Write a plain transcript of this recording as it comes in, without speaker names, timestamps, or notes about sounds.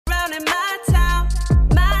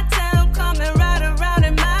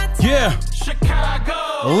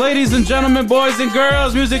Ladies and gentlemen, boys and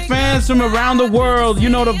girls, music fans from around the world, you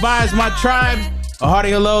know the vibes, my tribe. A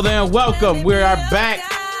hearty hello there and welcome. We are back.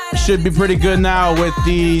 Should be pretty good now with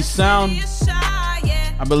the sound.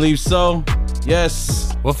 I believe so.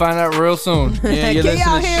 Yes. We'll find out real soon. Yeah, you're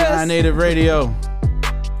listening to Shy Native Radio.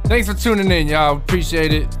 Thanks for tuning in, y'all.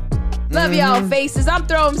 Appreciate it. Love y'all faces. I'm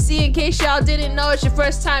Throwing C. In case y'all didn't know, it's your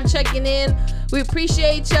first time checking in. We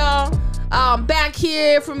appreciate y'all. Back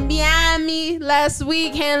here from Miami last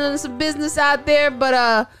week, handling some business out there,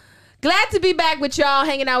 but glad to be back with y'all,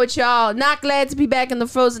 hanging out with y'all. Not glad to be back in the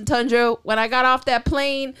frozen tundra. When I got off that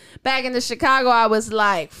plane back into Chicago, I was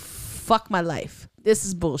like, fuck my life. This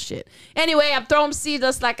is bullshit. Anyway, I'm Throwing C,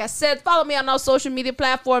 just like I said. Follow me on all social media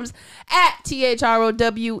platforms at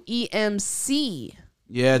THROWEMC.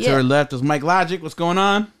 Yeah, to her left is Mike Logic. What's going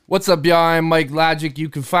on? What's up, y'all? I'm Mike Logic. You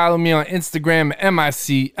can follow me on Instagram,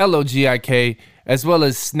 MICLOGIK, as well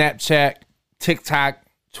as Snapchat, TikTok,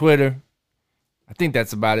 Twitter. I think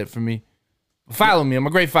that's about it for me. Follow me. I'm a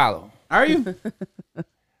great follow. Are you?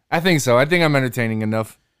 I think so. I think I'm entertaining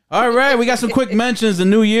enough. All right, we got some quick mentions. The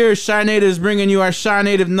new year, Shy Native is bringing you our Shy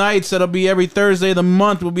Native Nights. That'll be every Thursday of the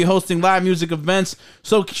month. We'll be hosting live music events,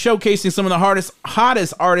 so showcasing some of the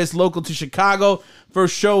hottest artists local to Chicago.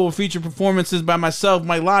 First show will feature performances by myself,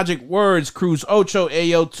 Mike Logic, Words, Cruz Ocho,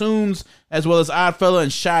 Ayo Tunes, as well as Oddfella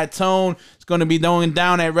and Shy Tone. It's going to be going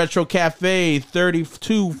down at Retro Cafe,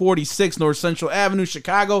 3246 North Central Avenue,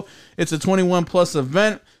 Chicago. It's a 21+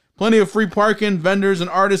 event. Plenty of free parking, vendors, and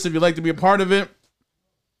artists if you'd like to be a part of it,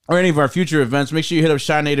 or any of our future events. Make sure you hit up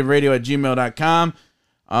ShyNativeRadio@gmail.com.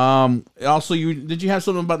 Also, did you have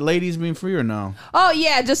something about ladies being free or no? Oh,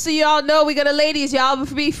 yeah. Just so y'all know, we got a ladies. Y'all will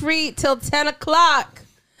be free till 10 o'clock.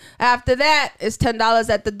 After that, it's $10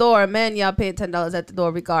 at the door. Men, y'all paying $10 at the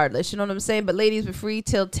door regardless. You know what I'm saying? But ladies, we're free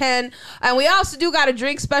till 10. And we also do got a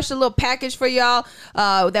drink special little package for y'all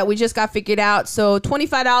that we just got figured out. So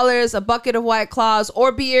 $25, a bucket of White Claws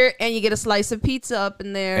or beer, and you get a slice of pizza up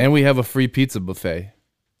in there. And we have a free pizza buffet.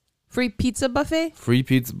 Free pizza buffet? Free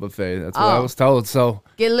pizza buffet. That's what I was told. So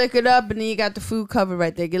get liquored up, and then you got the food covered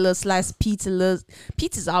right there. Get a little slice of pizza.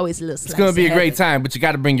 Pizza's always a little slice. It's going to be a great time, but you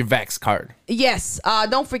got to bring your Vax card. Yes.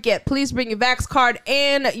 Don't forget, please bring your Vax card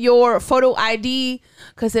and your photo ID,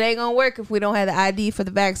 because it ain't going to work if we don't have the ID for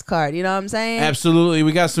the Vax card. You know what I'm saying? Absolutely.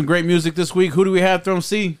 We got some great music this week. Who do we have from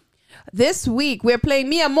C? This week, we're playing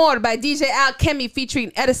Mi Amor by DJ Alchemy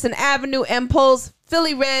featuring Edison Avenue, Impulse,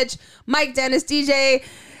 Philly Reg, Mike Dennis, DJ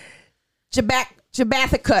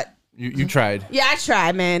Jabatha Cut. You tried. Yeah, I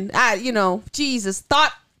tried, man. Jesus.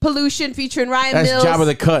 Thought Pollution featuring Ryan Mills. That's Jabba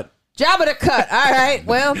the Cut. Jabba the Cut. All right.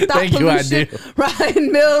 Well, Thought Thank Pollution. You,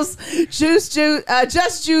 Ryan Mills, Just Juice,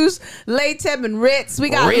 Latem, and Ritz.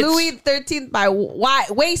 We got Ritz. Louis XIII by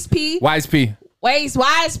Waste P. Wise P.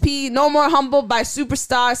 Wise P. No More Humble by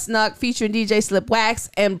Superstar Snuck featuring DJ Slip Wax,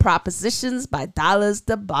 and Propositions by Dollars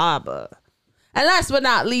the Barber. And last but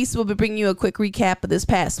not least, we'll be bringing you a quick recap of this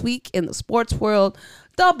past week in the sports world.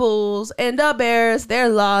 The Bulls and the Bears, their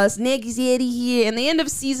loss, Niggas Yeti here, and the end of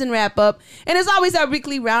season wrap up. And as always, our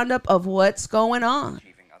weekly roundup of what's going on.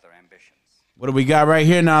 What do we got right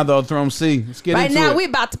here now, though, Throne C? Let's get into it. Right now, we're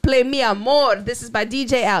about to play Mi Amor. This is by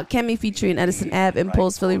DJ Alchemy featuring Edison Ave,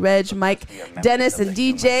 Impulse, Philly Reg, Mike Dennis, and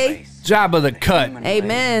DJ Jabba the Cut.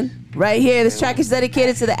 Amen. Right here, this track is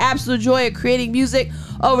dedicated to the absolute joy of creating music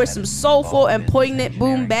over some soulful and poignant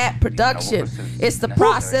boom bap production. It's the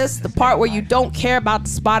process, the part where you don't care about the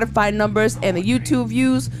Spotify numbers and the YouTube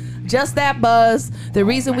views, just that buzz, the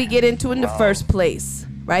reason we get into it in the first place.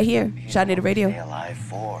 Right here, Shy Native Radio.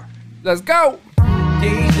 Let's go.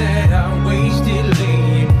 Days that I wasted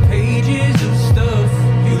laying pages of stuff.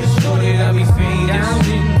 You just know that I be fading down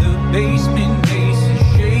in the basement, bases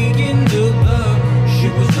shaking the love.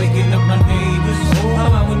 Shit was waking up my neighbors. Oh, how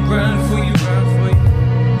I would grind for you.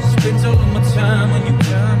 Spent all of my time on you.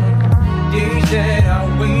 Days that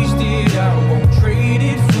I wasted, I won't trade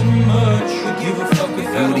it for much. Give a fuck if I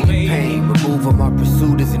don't make pain, removing our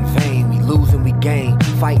pursuit is in vain. We lose and we gain,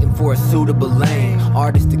 fighting for a suitable lane.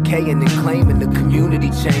 Artists decaying and claiming the community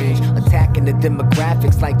change, attacking the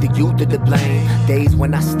demographics like the youth are to blame. Days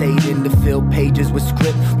when I stayed in the field pages with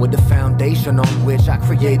script, with the foundation on which I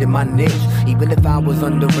created my niche. Even if I was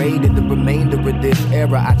underrated, the remainder of this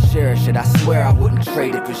era I cherish it. I swear I wouldn't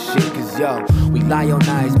trade it for shit. Cause yo, we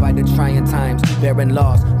lionized by the trying times, bearing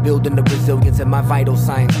loss, building the resilience in my vital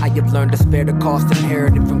signs. I have learned to spare the cost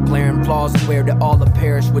inherited from glaring flaws, aware that all have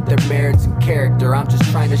perished with their merits and character. I'm just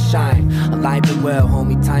trying to shine, alive and well,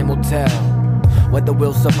 homie, time will tell whether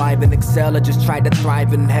we'll survive and excel or just try to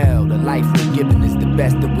thrive in hell. The life we're given is the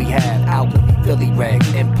best that we have. Alchemy, Philly Reg,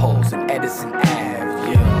 Impulse, and Edison Ave,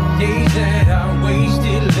 Days that I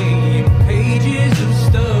wasted laying pages of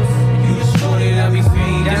stuff. You just thought that I'd be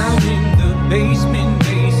fading down in the basement,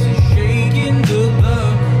 bases shaking the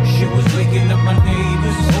love. Shit was waking up my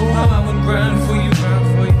neighbors. Oh, how I would grind for you, grind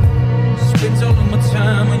for you. Spent all of my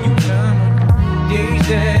time on you, time on you. Days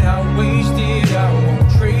that I wasted, I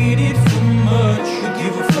won't trade it for much. Would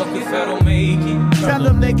give a fuck if I don't make it. Tell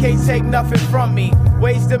them they can't take nothing from me.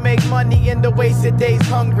 Ways to make money in the wasted days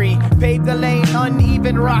hungry. Pave the lane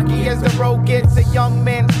uneven, rocky as the road gets. A young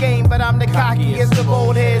man's game, but I'm the cockiest of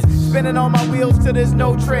old heads. Spinning on my wheels till there's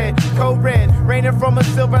no tread. Code red, raining from a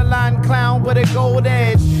silver line clown with a gold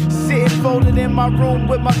edge. Sitting folded in my room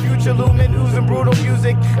with my future looming, oozing brutal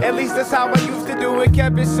music. At least that's how I used to do it.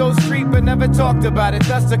 Kept it so street, but never talked about it.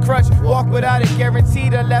 Thus the crutch, walk without it.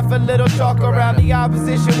 Guaranteed I left a little talk around the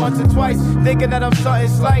opposition once or twice. Thinking that I'm something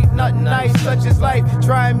slight, nothing nice, such is life.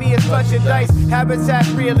 Trying me is clutching dice. Habitat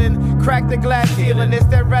reeling, crack the glass ceiling. It's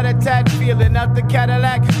that rat-a-tat feeling. Out the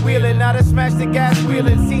Cadillac wheeling, now to smash the gas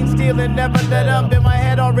wheeling. Scene stealing, never let up. In my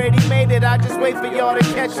head already made it. I just wait for y'all to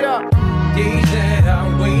catch up. Days that I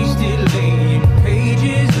wasted laying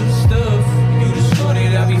pages of stuff. You just thought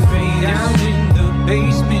that I'd be fading down in the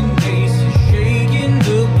basement, bases shaking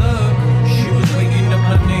the love. She was waking up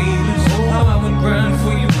my neighbors. Oh, how I would grind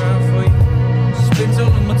for you, grind for you. Spent all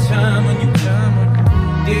of my time on you, time on you.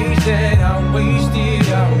 Days that I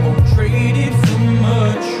wasted, I won't trade it for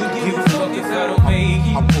much. Would give a fuck if I don't make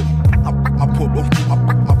it. I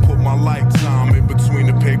put my lifetime in between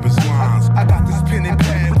the paper's lines. I got this pen and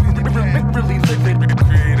pad, really living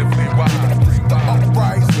creatively wise. The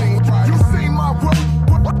uprising, you see my work.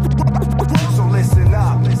 So listen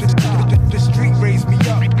up, the street raised me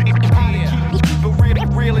up. Keep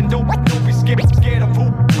it real and don't be scared of who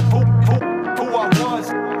I was.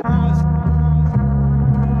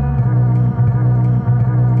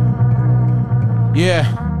 Yeah,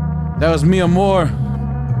 that was Mia Moore.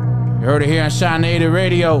 You heard it here on Shinated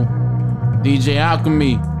Radio. DJ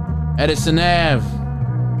Alchemy, Edison Ave.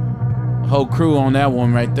 The whole crew on that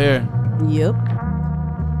one right there. Yep.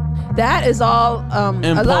 That is all. A lot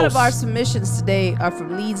Impulse. of our submissions today are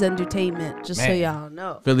from Leeds Entertainment, just so y'all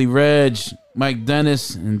know. Philly Reg, Mike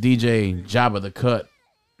Dennis, and DJ Jabba the Cut.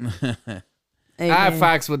 I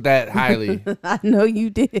fox with that highly. I know you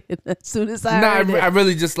did. As soon as I heard it. I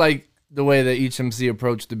really just like the way that each MC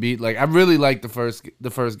approached the beat. Like I really like the first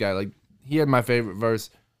guy. Like he had my favorite verse.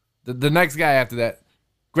 The next guy after that,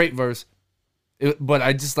 great verse. But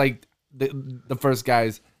I just liked the first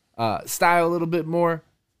guy's style a little bit more,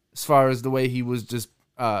 as far as the way he was just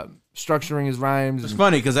structuring his rhymes. It's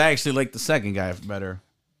funny because I actually like the second guy better.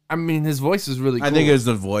 I mean, his voice is really cool. I think it was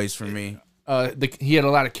the voice for me. He had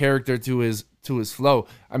a lot of character to his flow.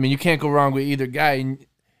 I mean, you can't go wrong with either guy. And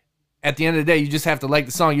at the end of the day, you just have to like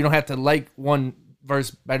the song. You don't have to like one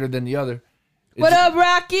verse better than the other. What up,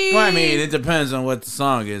 Rocky? Well, I mean, it depends on what the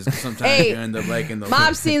song is. Sometimes you end up liking the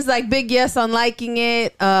Mob seems like big yes on liking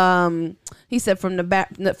it. He said from the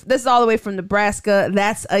back. This is all the way from Nebraska.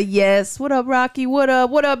 That's a yes. What up, Rocky? What up?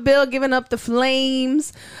 What up, Bill? Giving up the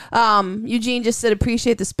flames. Eugene just said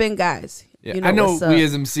appreciate the spin guys. Yeah, You I know what's up. we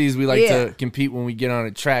as MCs, we like Yeah. to compete when we get on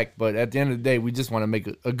a track, but at the end of the day, we just want to make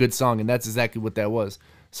a good song, and that's exactly what that was.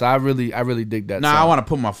 So I really dig that song. I want to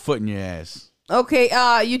put my foot in your ass. Okay,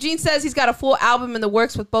 Eugene says he's got a full album in the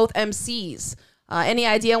works with both MCs. Any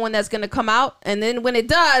idea when that's going to come out? And then when it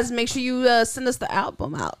does, make sure you send us the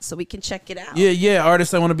album out so we can check it out. Yeah,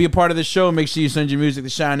 artists, I want to be a part of the show. Make sure you send your music to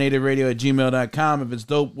shinatedраdio@gmail.com. If it's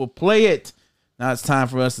dope, we'll play it. Now it's time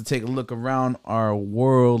for us to take a look around our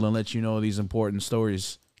world and let you know these important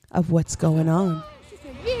stories Of what's going on.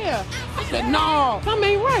 Yeah. I said, no, something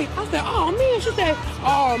ain't right. I said, oh, man. She said,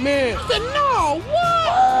 oh, man. I said, no,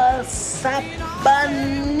 what? What's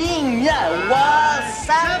happening? What's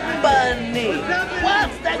happening?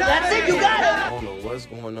 What's that? That's it, you got it. I don't know what's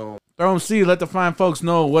going on. Throw 'em C, let the fine folks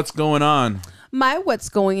know what's going on. My what's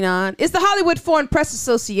going on is the Hollywood Foreign Press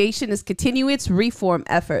Association is continuing its reform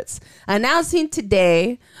efforts, announcing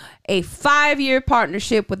today a 5-year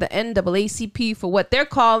partnership with the NAACP for what they're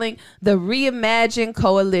calling the Reimagine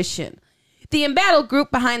Coalition. The embattled group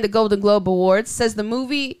behind the Golden Globe Awards says the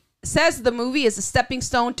movie is a stepping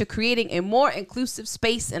stone to creating a more inclusive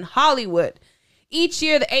space in Hollywood. Each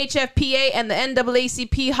year, the HFPA and the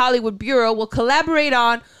NAACP Hollywood Bureau will collaborate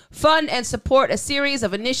on, fund, and support a series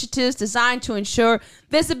of initiatives designed to ensure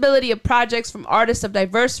visibility of projects from artists of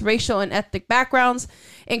diverse racial and ethnic backgrounds,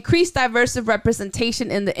 increase diverse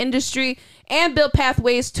representation in the industry, and build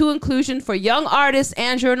pathways to inclusion for young artists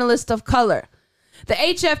and journalists of color. The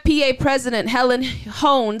HFPA president, Helen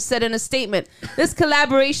Hone, said in a statement, "This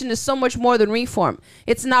collaboration is so much more than reform.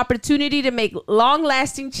 It's an opportunity to make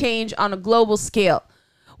long-lasting change on a global scale.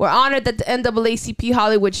 We're honored that the NAACP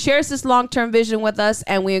Hollywood shares this long-term vision with us,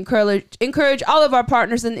 and we encourage all of our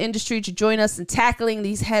partners in the industry to join us in tackling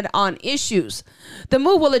these head-on issues. The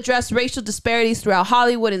move will address racial disparities throughout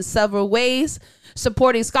Hollywood in several ways,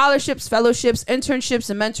 supporting scholarships, fellowships, internships,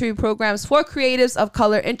 and mentoring programs for creatives of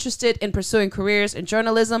color interested in pursuing careers in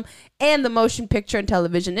journalism and the motion picture and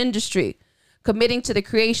television industry, committing to the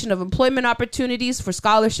creation of employment opportunities for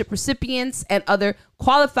scholarship recipients and other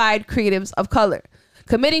qualified creatives of color,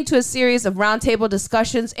 committing to a series of roundtable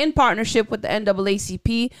discussions in partnership with the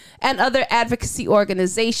NAACP and other advocacy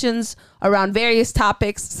organizations around various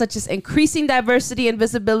topics such as increasing diversity and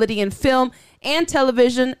visibility in film and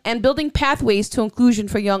television and building pathways to inclusion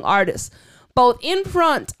for young artists, both in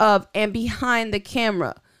front of and behind the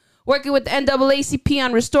camera. Working with the NAACP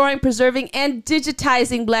on restoring, preserving, and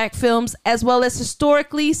digitizing black films, as well as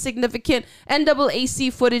historically significant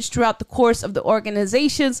NAAC footage throughout the course of the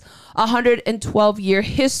organization's 112-year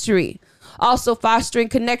history. Also fostering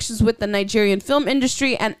connections with the Nigerian film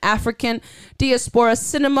industry and African diaspora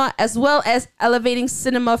cinema, as well as elevating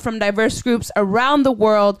cinema from diverse groups around the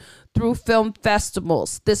world through film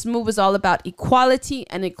festivals. This move is all about equality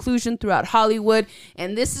and inclusion throughout Hollywood.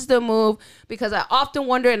 And this is the move because I often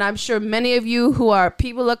wonder, and I'm sure many of you who are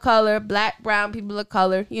people of color, black, brown people of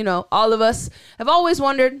color, you know, all of us have always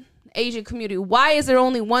wondered, Asian community, why is there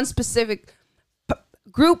only one specific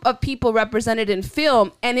group of people represented in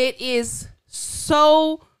film? And it is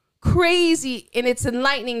so crazy, and it's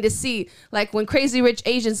enlightening to see. Like when Crazy Rich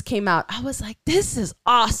Asians came out, I was like, this is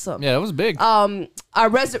awesome. Yeah, it was big. Our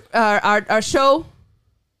show,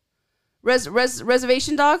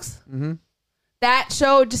 Reservation Dogs. Mm-hmm. That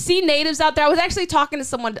show, to see natives out there. I was actually talking to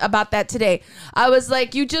someone about that today. I was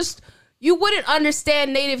like, you wouldn't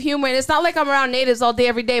understand native humor. And it's not like I'm around natives all day,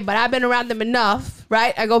 every day, but I've been around them enough,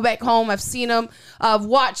 right? I go back home. I've seen them. I've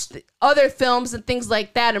watched other films and things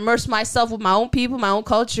like that, immerse myself with my own people, my own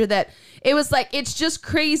culture, that it was like, it's just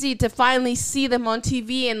crazy to finally see them on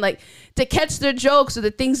TV and like to catch their jokes or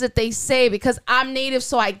the things that they say because I'm native,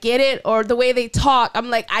 so I get it. Or the way they talk,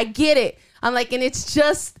 I'm like, I get it. I'm like, and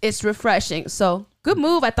it's refreshing. So good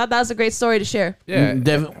move. I thought that was a great story to share. Yeah.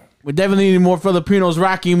 We definitely need more Filipinos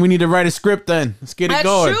rocking. We need to write a script then. Let's get it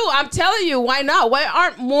going. That's true. I'm telling you, why not? Why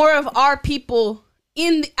aren't more of our people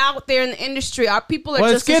out there in the industry? Our people are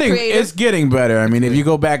just as creative. It's getting better. I mean, if you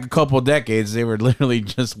go back a couple decades, they were literally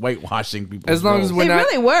just whitewashing people. As long as we're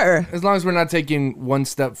really were. As long as we're not taking one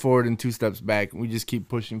step forward and two steps back, we just keep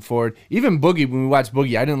pushing forward. Even Boogie, when we watched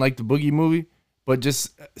Boogie, I didn't like the Boogie movie, but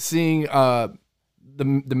just seeing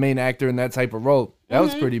the main actor in that type of role, that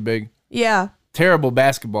was pretty big. Yeah. Terrible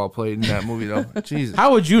basketball played in that movie, though. Jesus.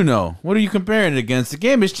 How would you know? What are you comparing it against? The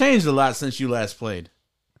game has changed a lot since you last played.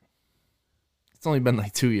 It's only been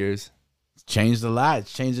like 2 years. It's changed a lot.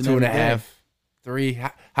 It's changing 2.5, 3.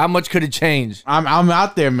 How much could it change? I'm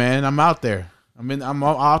out there, man. I'm out there. I'm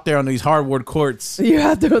out there on these hardwood courts. You're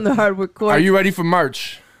out there on the hardwood court. Are you ready for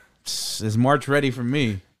March? Is March ready for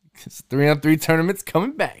me? It's 3-on-3 tournaments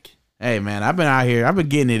coming back. Hey, man, I've been out here. I've been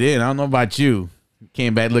getting it in. I don't know about you.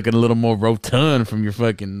 Came back looking a little more rotund from your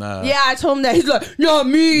fucking. Yeah, I told him that. He's like, not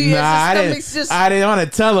me. Nah, I didn't want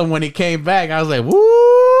to tell him when he came back. I was like,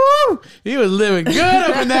 woo! He was living good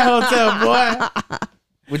up in that hotel, boy.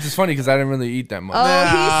 Which is funny because I didn't really eat that much.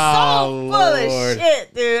 Oh, he's so full of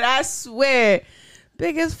shit, dude. I swear.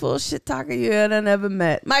 Biggest full shit talker you had ever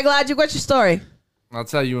met. Mike Logic, what's your story? I'll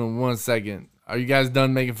tell you in 1 second. Are you guys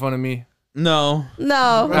done making fun of me? No. What's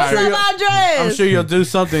up, Andres? I'm sure you'll do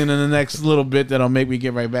something in the next little bit that'll make me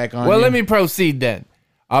get right back on. Well, let me proceed then.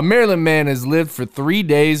 A Maryland man has lived for 3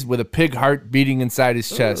 days with a pig heart beating inside his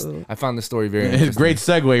chest. I found the story very interesting. It's a great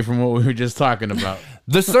segue from what we were just talking about.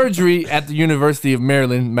 The surgery at the University of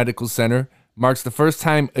Maryland Medical Center marks the first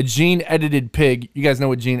time a gene-edited pig. You guys know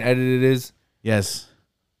what gene-edited is? Yes.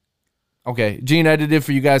 Okay. Gene-edited,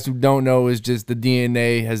 for you guys who don't know, is just the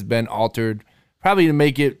DNA has been altered. Probably to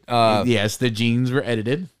make it... yes, the genes were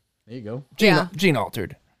edited. There you go. Gene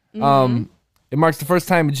altered. Mm-hmm. It marks the first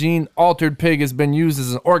time a gene-altered pig has been used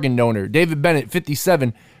as an organ donor. David Bennett,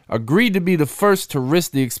 57, agreed to be the first to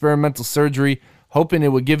risk the experimental surgery, hoping it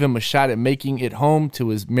would give him a shot at making it home to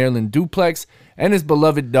his Maryland duplex and his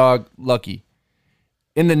beloved dog, Lucky.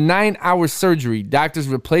 In the 9-hour surgery, doctors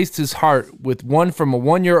replaced his heart with one from a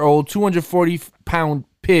 1-year-old, 240-pound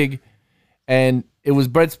pig, and it was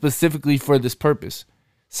bred specifically for this purpose.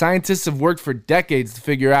 Scientists have worked for decades to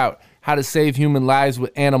figure out how to save human lives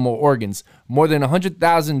with animal organs. More than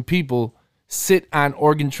 100,000 people sit on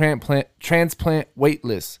organ transplant wait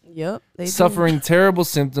lists, Yep. They suffering terrible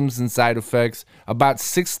symptoms and side effects. About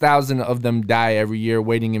 6,000 of them die every year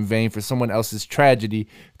waiting in vain for someone else's tragedy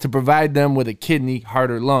to provide them with a kidney,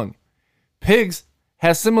 heart, or lung. Pigs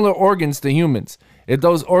have similar organs to humans. If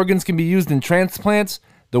those organs can be used in transplants,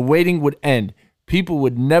 the waiting would end. People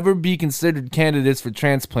would never be considered candidates for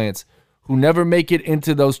transplants. Who never make it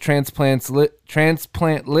into those transplant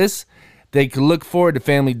lists, they could look forward to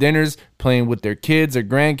family dinners, playing with their kids or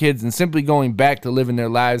grandkids, and simply going back to living their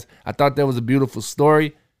lives. I thought that was a beautiful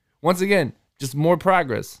story. Once again, just more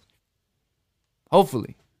progress.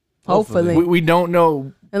 Hopefully. Hopefully. We don't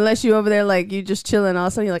know. Unless you over there like you just chilling, all of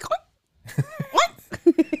a sudden you're like, what?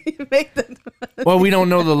 You make the Well, we don't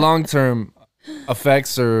know the long-term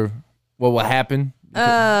effects or what will happen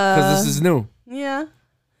because this is new. Yeah.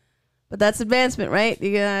 But that's advancement, right?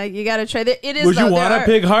 You gotta try that. It is. Would you though, want there a are-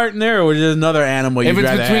 pig heart in there, or would it another animal? If you'd it's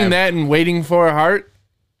rather between have? that and waiting for a heart,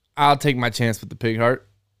 I'll take my chance with the pig heart.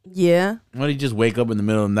 Yeah. Why do you just wake up in the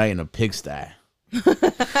middle of the night in a pigsty?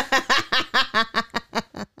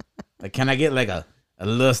 Like, can I get like a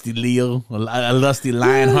lusty Leo, a lusty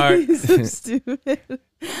lion heart? So stupid.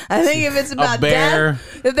 I think if it's about bear.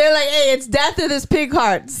 death, if they're like, hey, it's death or this pig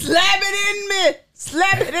heart, slap it in me.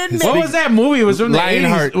 Slap it in me. What was that movie? It was from the 80s.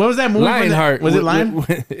 Lionheart. What was that movie? Lionheart. Was it Lion?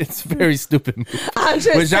 It's a very stupid movie.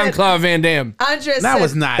 Andres With said- Jean-Claude Van Damme. Andres That said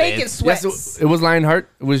was not bacon it. Yes, sweats. it was Lionheart.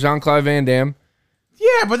 It was Jean-Claude Van Damme.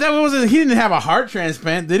 Yeah, but that wasn't. He didn't have a heart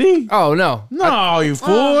transplant, did he? Oh, no. No, you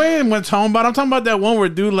fool. I ain't what I'm talking about. I'm talking about that one where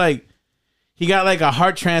dude like he got like a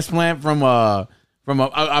heart transplant from a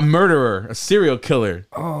murderer, a serial killer.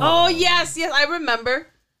 Oh yes, I remember.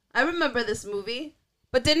 I remember this movie.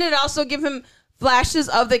 But didn't it also give him flashes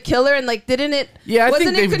of the killer and like didn't it? Yeah, I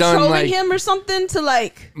wasn't think it they've done, controlling like- him or something to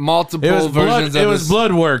like? Multiple It was versions blood. of It was this.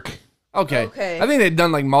 blood work Okay. Okay. I think they've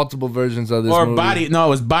done like multiple versions of this or movie. body. No, it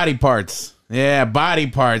was body parts. Yeah, body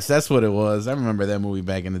parts. That's what it was. I remember that movie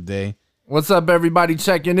back in the day. What's up, everybody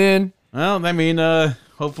checking in? Well, I mean,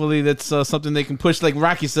 hopefully that's something they can push. Like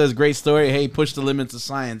Rocky says, great story. Hey, push the limits of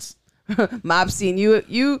science. Mob scene,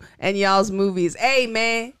 you and y'all's movies. Hey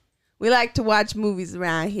man, we like to watch movies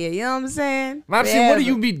around here. You know what I'm saying? Mopsy, what do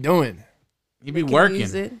you be doing? You be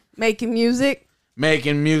working, making music,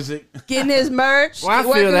 making music. getting his merch, Well, I feel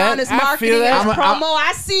working that. on his I feel marketing, his that. promo.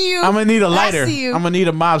 I see you. I'm gonna need a lighter. I see you. I'm gonna need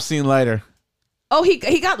a mob scene lighter. Oh, he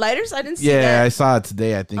got lighters. I didn't see Yeah, that. I saw it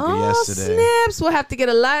today. I think or Oh yesterday snaps! We'll have to get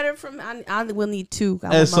a lighter from. I will need two. I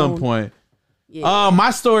want at my some own. point. Yeah.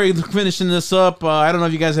 My story, finishing this up. I don't know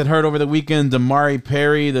if you guys had heard over the weekend, Damari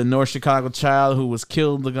Perry, the North Chicago child who was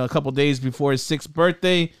killed a couple days before his 6th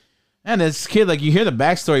birthday. And this kid, like you hear the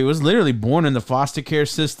backstory, was literally born in the foster care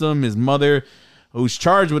system. His mother, who's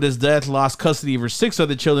charged with his death, lost custody of her 6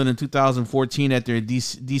 other children in 2014 after a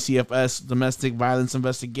DCFS domestic violence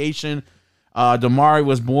investigation. Damari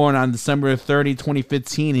was born on December 30,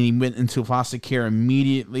 2015, and he went into foster care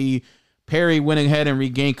immediately. Perry went ahead and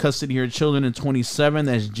regained custody of her children in 27.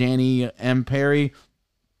 That's Janie M. Perry.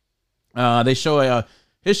 They show a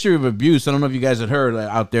history of abuse. I don't know if you guys had heard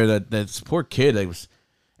out there that this poor kid.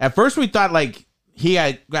 At first, we thought like he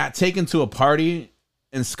had got taken to a party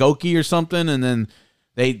in Skokie or something, and then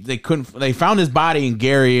they couldn't. They found his body in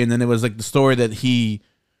Gary, and then it was like the story that he,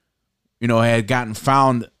 had gotten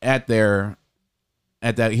found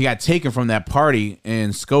he got taken from that party in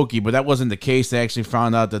Skokie, but that wasn't the case. They actually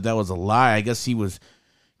found out that was a lie. I guess he was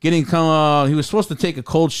he was supposed to take a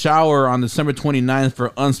cold shower on December 29th for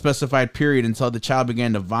an unspecified period until the child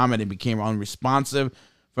began to vomit and became unresponsive.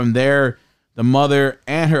 From there, the mother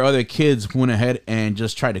and her other kids went ahead and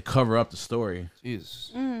just tried to cover up the story.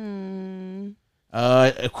 Jesus.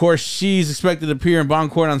 Of course, she's expected to appear in bond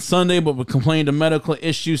court on Sunday, but complained of medical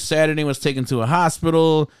issues Saturday, was taken to a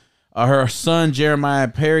hospital. Her son, Jeremiah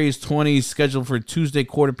Perry, is 20, scheduled for Tuesday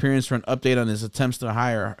court appearance for an update on his attempts to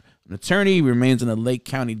hire an attorney. He remains in a Lake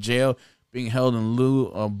County jail, being held in lieu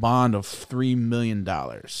of a bond of $3 million.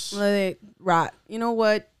 Rot. You know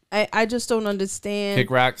what? I just don't understand.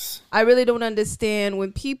 Kick rocks. I really don't understand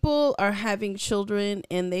when people are having children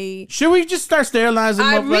and they. Should we just start sterilizing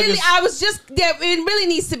motherfuckers? It really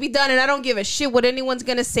needs to be done, and I don't give a shit what anyone's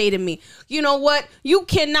gonna say to me. You know what? You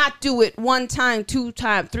cannot do it 1 time, 2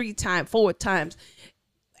 times, 3 times, 4 times.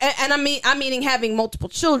 And I'm meaning having multiple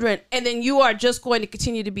children, and then you are just going to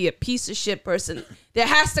continue to be a piece of shit person. There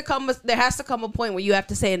has to come a point where you have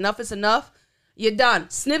to say enough is enough. You're done.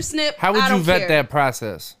 Snip, snip. How would you vet that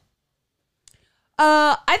process?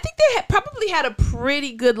 I think they probably had a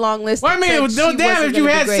pretty good long list. Well, I mean, no damn if you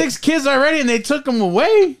had 6 kids already and they took them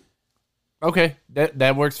away. Okay,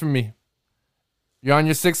 that works for me. You're on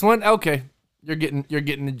your 6th one. Okay, you're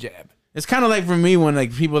getting the jab. It's kind of like for me when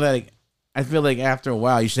like people that like, I feel like after a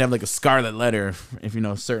while you should have like a scarlet letter if you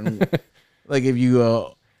know certain like if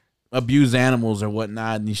you abuse animals or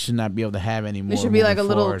whatnot, you should not be able to have any more. There should be like a moving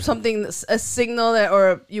little forward. something, a signal that,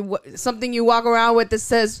 or something you walk around with that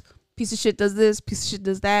says, "Piece of shit does this, piece of shit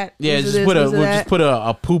does that." Yeah, piece of just this, put piece of we'll that. just put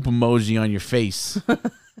a poop emoji on your face.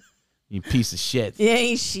 You piece of shit. You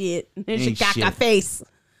ain't shit. You Ain't got shit. a face.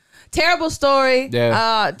 Terrible story.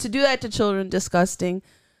 Yeah. To do that to children, disgusting.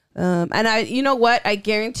 And you know what? I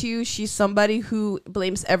guarantee you, she's somebody who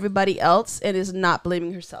blames everybody else and is not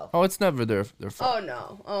blaming herself. Oh, it's never their fault.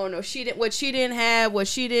 Oh no. She didn't. What she didn't have. What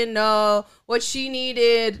she didn't know. What she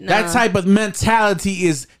needed. Nah. That type of mentality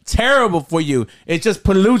is terrible for you. It just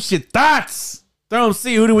pollutes your thoughts. Don't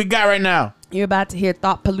see who do we got right now? You're about to hear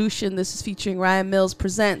Thought Pollution. This is featuring Ryan Mills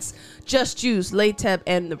presents Just Juice, Lateb,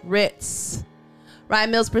 and the Ritz.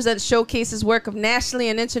 Ryan Mills presents showcases work of nationally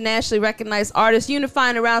and internationally recognized artists,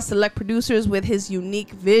 unifying around select producers with his unique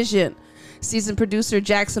vision. Seasoned producer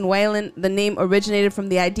Jackson Whalen, the name originated from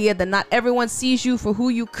the idea that not everyone sees you for who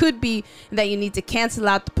you could be and that you need to cancel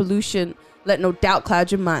out the pollution. Let no doubt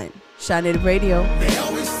cloud your mind. Shine Native Radio. They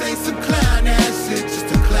always say some clown ass shit just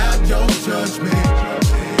to cloud your judgment.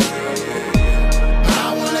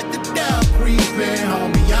 I won't let the doubt creep in,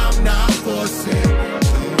 homie. I'm not forcing.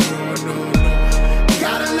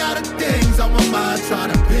 Got a lot of things on my mind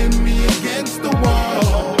trying to pin me against the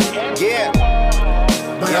wall. Yeah,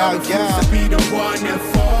 But I refuse to be the one that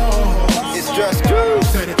falls. it's just true.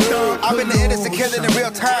 To the third I've been the innocent killing in real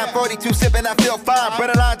time. 42 sipping, I feel fine.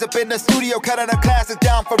 Brother lines up in the studio, cutting the classics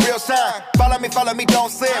down for real shine. Follow me, don't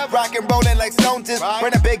slip. Rock and rolling like Stoneses.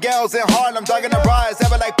 Bringing big L's in Harlem, dogging the rise,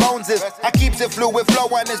 ever like Boneses. I keeps it fluid, flow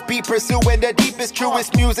on this beat, pursuing the deepest,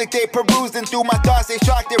 truest music. They perusing through my thoughts, they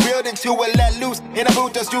shocked, they reeled into it, let loose. In a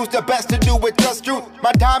boot, just use the best to do with just truth.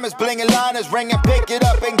 My diamonds blinging, liners ringing, pick it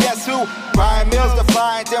up and guess who? Ryan Mills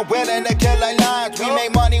defiant and willing to kill like lions. We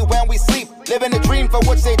make money when we sleep, living a dream for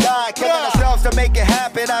which they die. Killing ourselves to make it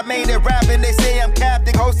happen. I made it rapping, they say I'm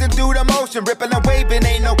captain. Coasting through the motion, ripping and waving,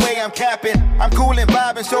 ain't no way I'm capping. I'm cool and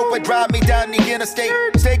vibing, so it drive me down the interstate.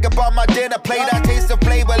 Steak up on my dinner plate, I taste the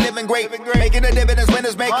flavor, living great. Making the dividends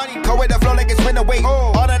winners make. Go with the flow like it's winter weight.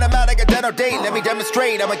 All in the mouth like a dental date. Let me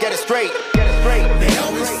demonstrate, I'ma get it straight. Get it straight. They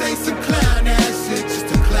always say some clown ass shit just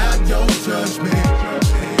to cloud your judgment.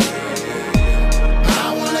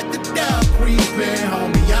 I won't let the doubt creep in,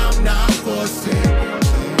 homie. I'm not forcing.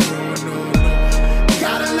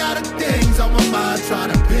 Got a lot of things on my mind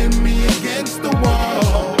trying to pin me against the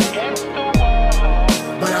wall.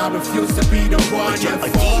 But I refuse to be the one that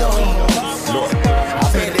falls.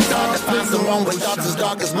 I bet it's hard to find someone with thoughts as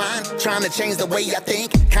dark as mine. Trying to change the way I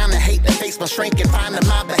think. Kinda hate to face my shrink and find that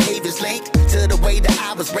my behavior's linked to the way that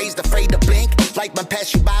I was raised, afraid to blink. Like my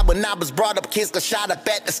pass you by when I was brought up, kids got shot up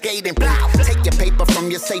at the skating. Take your paper from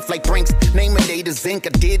your safe like Brinks. Name and date is zinc. I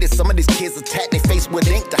did it. Some of these kids attack their face with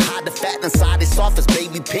ink to hide the fat inside. It's soft as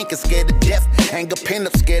baby pink and scared to death. Anger pinned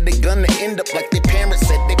up, scared they gonna end up like their parents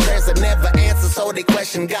said. Their prayers are never answered, so they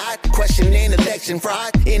question God. Questioning election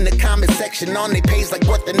fraud in the comment section on their page, like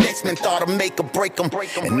what the next man thought of make or break them.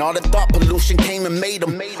 And all the thought pollution came and made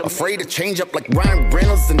them afraid to change up like Ryan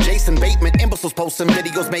Reynolds and Jason Bateman. Imbeciles posting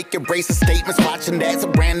videos, making racist statements. Watching that's a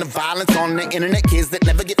brand of violence on the internet. Kids that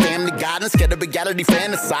never get family guidance, scared of reality,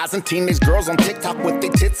 fantasizing. Teenage girls on TikTok with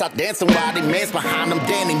their tits out dancing while they mans behind them.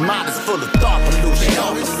 Danny mind is full of thought pollution. They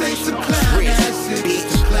always say some clown ass shit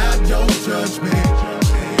just to cloud your judgment.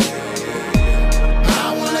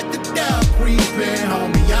 I won't let the doubt creep in,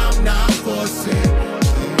 homie. I'm not forcing.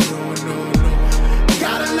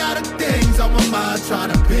 Got a lot of things on my mind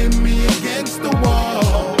trying to pin me against the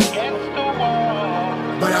wall.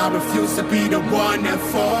 But I refuse to be the one that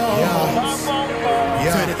falls.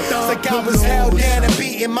 It's like I was held down and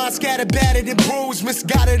beaten, my scattered, battered and bruised.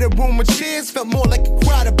 Misguided a room of cheers, felt more like a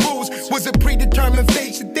crowd of booze. Was a predetermined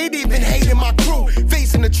fate, shit, they'd even hated my crew.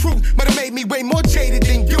 Facing the truth, but it made me way more jaded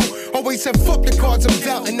than you. Always said fuck the cards I'm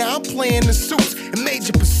dealt, and now I'm playing the suits. In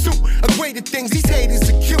major pursuit of greater things, these haters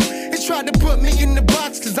are cute. They tried to put me in the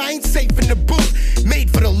box, cause I ain't safe in the booth.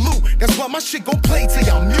 Made for the loot, that's why my shit gon' play till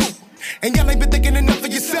y'all mute. And y'all ain't been thinking enough of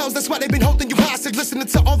yourselves, that's why they been holding you hostage. Listening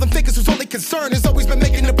to all them figures whose only concern has always been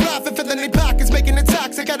making a profit. Filling their pockets, making it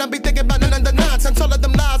toxic. I don't be thinking about none of the nonsense. All of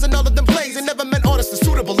them lies and all of them plays, and never meant honest and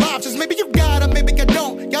suitable options. Maybe you got them, maybe I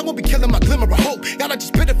don't. Y'all won't be killing my glimmer of hope. Y'all are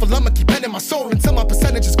just pitiful, I'ma keep penning my soul until my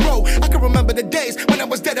percentages grow. I can remember the days when I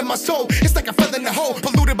was dead in my soul. It's like I fell in the hole,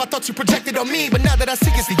 polluted by thoughts you projected on me. But now that I see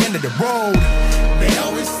it's the end of the road. They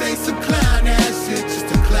always say some clown ass shit just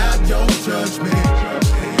to cloud your judgment.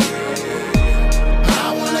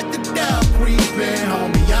 I won't let the doubt creep in,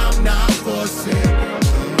 homie. I'm not forcing.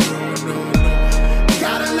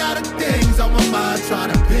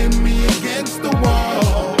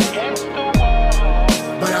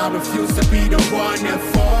 refuse to be the one that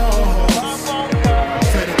falls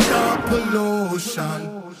to the thought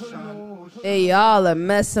pollution. Hey, y'all are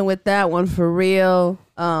messing with that one for real.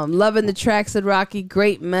 Loving the tracks of Rocky.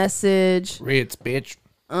 Great message. Ritz, bitch.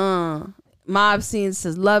 Mob Scene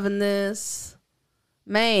says, loving this.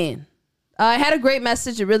 Man. It had a great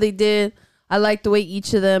message. It really did. I like the way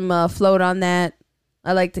each of them flowed on that.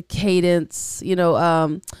 I like the cadence. You know,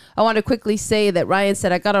 I want to quickly say that Ryan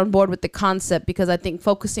said, I got on board with the concept because I think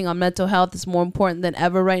focusing on mental health is more important than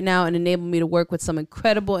ever right now and enabled me to work with some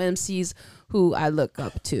incredible MCs who I look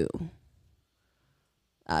up to.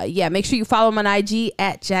 Yeah, make sure you follow him on IG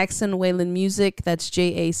at Jackson Whalen Music. That's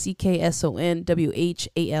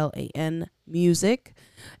JacksonWhalan Music.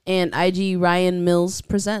 And IG Ryan Mills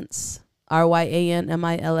Presents.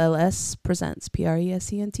 RyanMills Presents.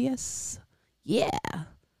 PRESENTS. Yeah.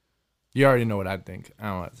 You already know what I think. I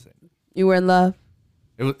don't know what to say. You were in love?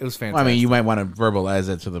 It was fantastic. Well, I mean, you might want to verbalize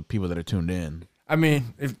that to the people that are tuned in. I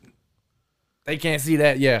mean, if they can't see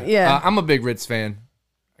that, yeah. Yeah. I'm a big Ritz fan.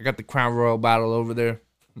 I got the Crown Royal bottle over there.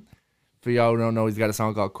 For y'all who don't know, he's got a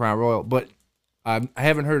song called Crown Royal. But I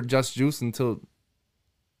haven't heard Just Juice until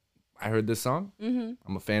I heard this song. Mm-hmm.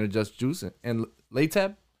 I'm a fan of Just Juice and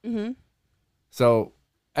Laytab. Mm-hmm. So,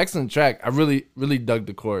 excellent track. I really, really dug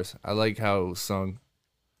the chorus. I like how it was sung.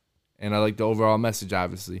 And I like the overall message,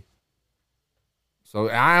 obviously. So,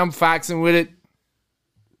 I'm foxing with it.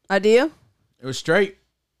 Idea? It was straight.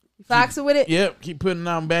 Foxing with it? Yep, keep putting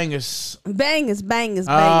on bangers. Bangers.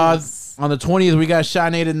 On the 20th, we got Shy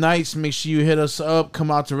Native Nights. Make sure you hit us up.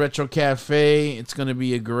 Come out to Retro Cafe. It's going to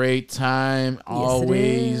be a great time.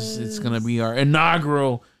 Always. It's going to be our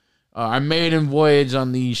inaugural, our maiden voyage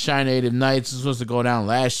on the Shy Native Nights. It was supposed to go down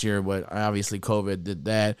last year, but obviously COVID did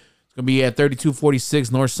that. It's going to be at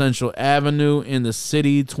 3246 North Central Avenue in the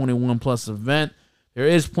city, 21 plus event. There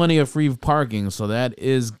is plenty of free parking, so that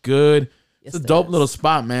is good. It's a dope little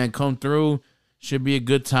spot, man. Come through. Should be a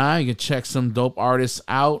good time. You can check some dope artists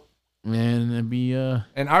out. And it'd be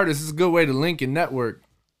and artists is a good way to link and network.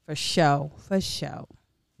 For sure.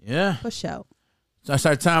 Yeah. For sure. So it's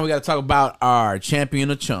our time. We got to talk about our champion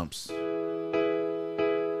of chumps.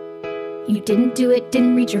 You didn't do it,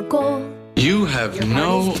 didn't reach your goal. You have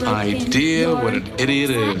no idea what an idiot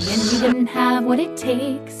is. And you didn't have what it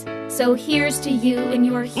takes. So here's to you and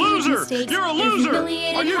your huge mistakes. You're a loser!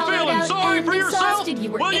 Are you feeling sorry for yourself?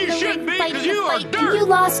 Well, you should be, because you are dirt! And you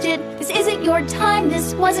lost it. This isn't your time.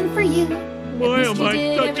 This wasn't for you. Why am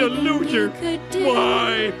I such a loser?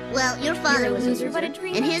 Why? Well, your father was a loser,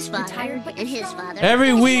 and his father, and his father.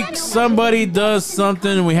 Every week, somebody does something,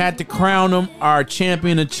 and we had to crown them our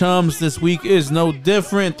champion of chums. This week is no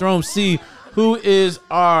different. Throne C, who is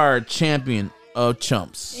our champion of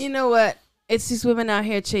chumps? You know what? It's these women out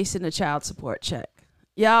here chasing a child support check.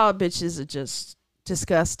 Y'all bitches are just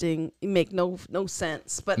disgusting. You make no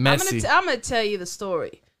sense. But messy. I'm gonna tell you the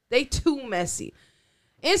story. They too messy.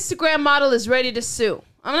 Instagram model is ready to sue.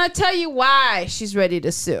 I'm gonna tell you why she's ready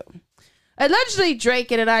to sue. Allegedly,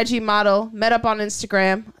 Drake and an IG model met up on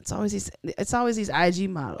Instagram. It's always these IG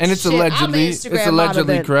models. And it's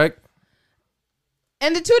allegedly correct.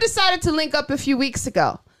 And the two decided to link up a few weeks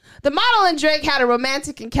ago. The model and Drake had a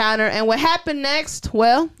romantic encounter, and what happened next?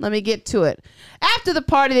 Well, let me get to it. After the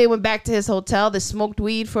party, they went back to his hotel. They smoked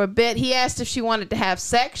weed for a bit. He asked if she wanted to have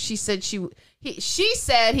sex. She said she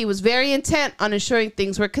said he was very intent on ensuring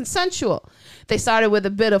things were consensual. They started with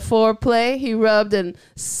a bit of foreplay. He rubbed and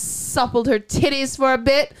suppled her titties for a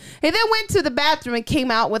bit. He then went to the bathroom and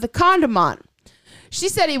came out with a condom on. She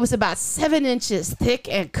said he was about 7 inches thick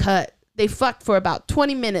and cut. They fucked for about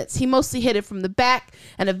 20 minutes. He mostly hit it from the back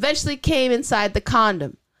and eventually came inside the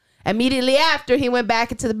condom. Immediately after, he went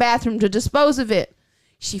back into the bathroom to dispose of it.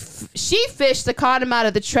 She fished the condom out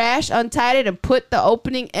of the trash, untied it, and put the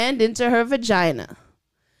opening end into her vagina.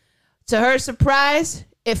 To her surprise,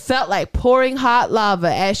 it felt like pouring hot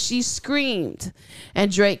lava as she screamed,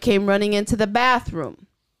 and Drake came running into the bathroom.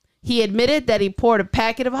 He admitted that he poured a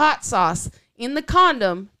packet of hot sauce in the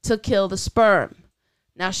condom to kill the sperm.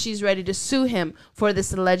 Now she's ready to sue him for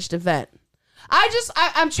this alleged event. I'm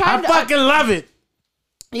trying to... I fucking love it.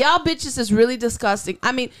 Y'all bitches is really disgusting.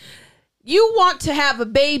 I mean, you want to have a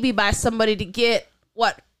baby by somebody to get,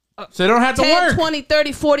 what? So they don't have to 10, work. 20,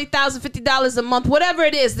 30, 40,000, $50 a month, whatever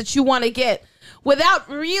it is that you want to get, without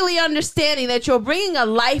really understanding that you're bringing a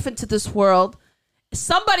life into this world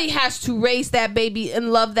somebody has to raise that baby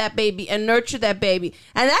and love that baby and nurture that baby.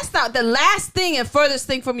 And that's not the last thing and furthest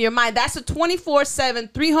thing from your mind. That's a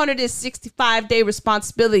 24/7, 365-day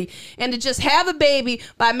responsibility. And to just have a baby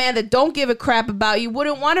by a man that don't give a crap about you,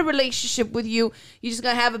 wouldn't want a relationship with you, you're just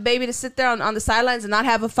going to have a baby to sit there on the sidelines and not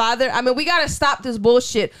have a father. I mean, we got to stop this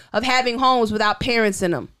bullshit of having homes without parents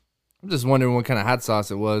in them. I'm just wondering what kind of hot sauce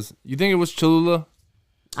it was. You think it was Cholula?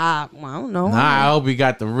 Well, I don't know. Nah, I hope he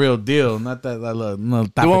got the real deal, not that little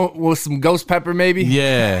The one with some ghost pepper, maybe?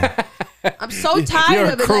 Yeah. I'm so tired You're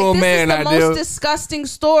a of it. cruel Like, this man, is the Ideal. most disgusting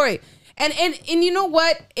story. And you know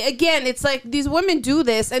what? Again, it's like these women do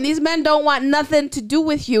this, and these men don't want nothing to do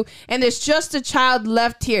with you, and there's just a child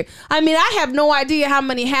left here. I mean, I have no idea how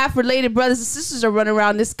many half-related brothers and sisters are running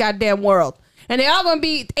around this goddamn world. And they're all going to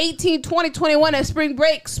be 18, 20, 21 at spring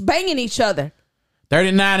breaks banging each other.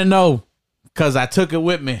 39-0, because I took it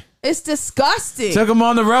with me. It's disgusting. Took him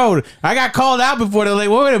on the road. I got called out before. They're like,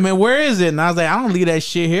 wait a minute, where is it? And I was like, I don't leave that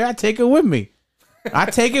shit here. I take it with me. I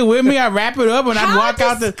take it with me. I wrap it up and I'd walk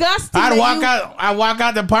out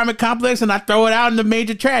the apartment complex and I throw it out in the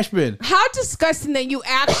major trash bin. How disgusting that you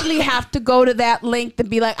actually have to go to that length and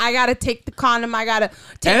be like, I gotta take the condom. I gotta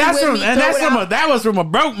take it with me. That was from a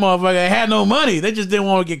broke motherfucker that had no money. They just didn't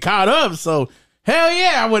want to get caught up. So hell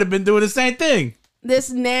yeah, I would have been doing the same thing.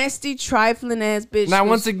 This nasty, trifling ass bitch. Now,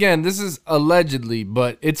 once again, this is allegedly,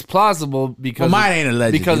 but it's plausible because mine ain't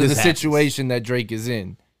allegedly. because of the This happens. situation that Drake is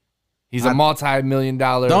in. He's a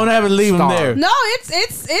multi-million-dollar. Don't ever leave star. him there. No,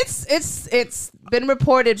 it's been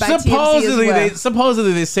reported by supposedly TMZ as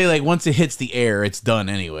well. they say like once it hits the air, it's done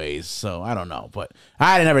anyways. So I don't know, but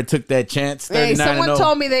I never took that chance. Hey, 39-0. someone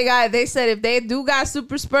told me they said if they do got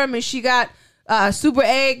super sperm and she got super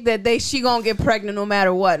egg, that she gonna get pregnant no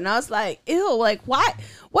matter what. And I was like, ew, like why?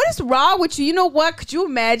 What is wrong with you? You know what? Could you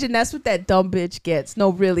imagine that's what that dumb bitch gets? No,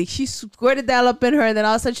 really. She squirted that up in her, and then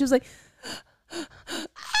all of a sudden she was like,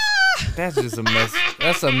 That's just a mess.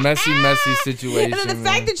 That's a messy situation. and then the man.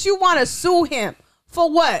 fact that you want to sue him for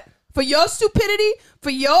what? For your stupidity? For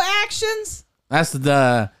your actions? That's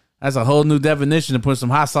a whole new definition to put some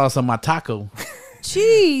hot sauce on my taco.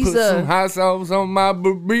 Jesus. Put some hot sauce on my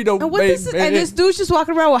burrito, And what baby. this is, and this dude's just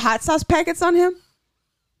walking around with hot sauce packets on him?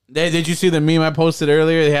 Did you see the meme I posted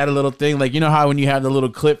earlier? They had a little thing like, you know how when you have the little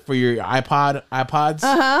clip for your iPods?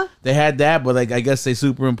 Uh-huh. They had that, but like I guess they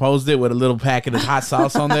superimposed it with a little packet of hot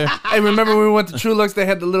sauce on there. Hey, remember when we went to True Lux? They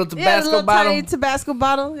had the little Tabasco Yeah, the little bottle. tiny Tabasco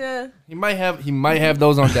bottle. Yeah. He might have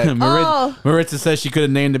those on deck. Oh. Maritza says she could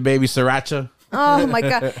have named the baby Sriracha. Oh my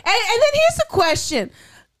god! And then here's a question: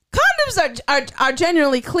 condoms are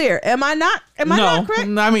generally clear. Am I not correct?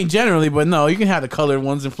 No, I mean generally, but no, you can have the colored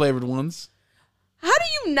ones and flavored ones. How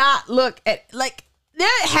do you not look at, like, there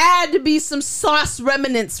had to be some sauce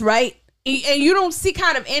remnants, right? And you don't see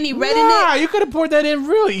kind of any red in it. You could have poured that in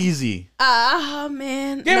real easy. Oh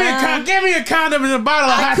man! Give me a condom and a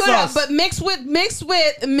bottle of hot sauce. But mixed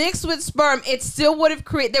with sperm, it still would have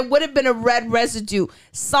created. There would have been a red residue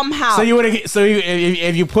somehow. So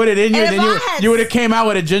if you put it in you, And then if you would have came out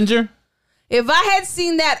with a ginger. If I had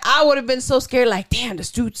seen that, I would have been so scared. Like, damn,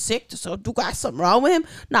 this dude's sick. So do got something wrong with him?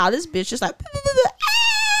 Nah, this bitch just like.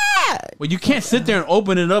 Ah! Well, you can't sit there and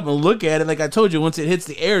open it up and look at it. Like I told you, once it hits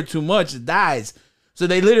the air too much, it dies. So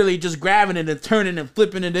they literally just grabbing it and turning and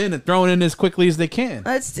flipping it in and throwing it in as quickly as they can.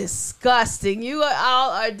 That's disgusting. You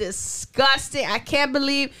all are disgusting. I can't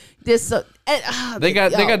believe this. They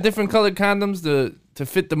got different colored condoms to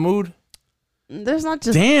fit the mood. There's not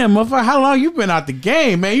just damn, motherfucker. How long you been out the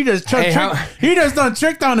game, man? You just he just done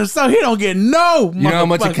tricked on himself. He don't get no. You know how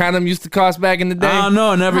much a condom used to cost back in the day? I don't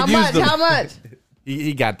know. Never used them. How much?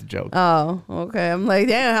 He got the joke. Oh, okay. I'm like,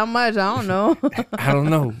 damn, how much? I don't know. I don't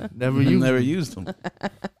know. Never used them.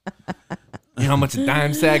 You know how much a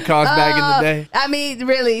dime sack cost back in the day? I mean,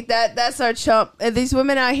 really, that's our chump. And these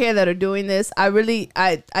women out here that are doing this, I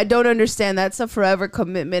don't understand. That's a forever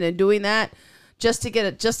commitment, and doing that just to get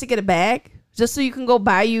a bag, just so you can go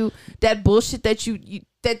buy you that bullshit that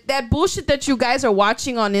that bullshit that you guys are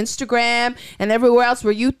watching on Instagram and everywhere else,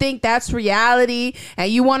 where you think that's reality,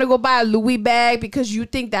 and you want to go buy a Louis bag because you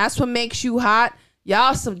think that's what makes you hot.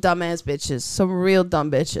 Y'all some dumbass bitches. Some real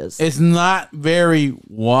dumb bitches. It's not very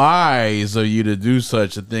wise of you to do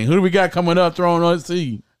such a thing. Who do we got coming up throwing on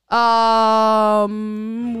seed? We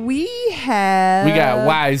got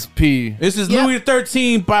Wise P. This is Louis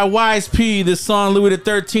XIII by Wise P. This song, Louis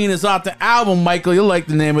XIII, is off the album. Michael, you'll like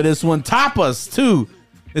the name of this one. Top Us, too.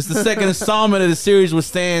 It's the second installment of the series, which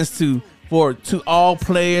stands to to all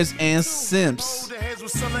players and simps.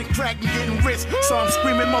 Was selling crack and getting rich, so I'm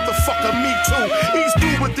screaming, motherfucker, me too. He's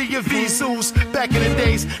through with the Avizus back in the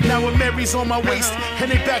days. Now with Mary's on my waist, and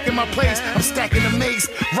they back in my place. I'm stacking the maze,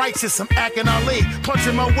 righteous, I'm acting Ali,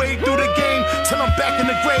 punching my way through the game till I'm back in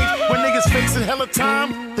the grave. When niggas facing hella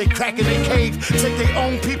time, they crack in their cave, take their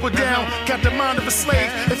own people down, got the mind of a slave.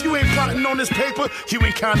 If you ain't plotting on this paper, you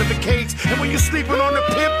ain't kind of a cage. And when you sleeping on the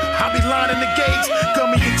pimp, I'll be lining the gauge,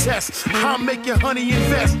 gum in your chest, I'll make your honey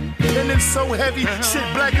invest. Penning so heavy, shit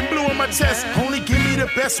black and blue on my chest. Only give me the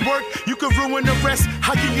best work, you can ruin the rest.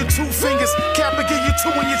 I'll give you 2 fingers, Cap will give you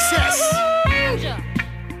 2 in your chest. Danger,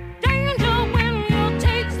 danger when you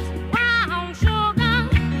taste brown sugar.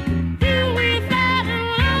 You we fell in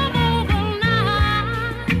love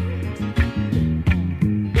overnight.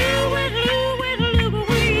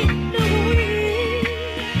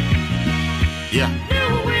 Yeah.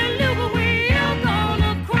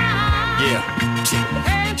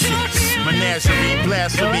 Menagerie,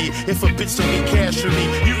 blasphemy. If a bitch don't get cash for me,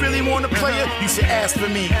 you really want a player? You should ask for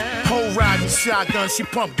me. Whole riding shotgun, she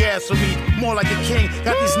pump gas for me. More like a king.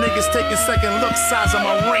 Got these niggas taking second looks, size of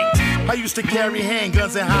my ring. I used to carry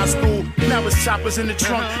handguns in high school. Now it's choppers in the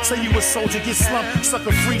trunk. Say you a soldier, get slumped.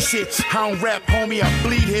 Sucker free shit. I don't rap, homie, I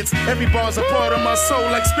bleed hits. Every bar's a part of my soul,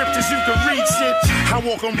 like scriptures you can read shit. I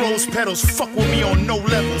walk on rose petals, fuck with me on no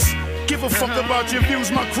levels. Give a fuck about your views,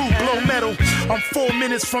 my crew blow metal. I'm 4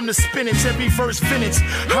 minutes from the spinach, every verse finish.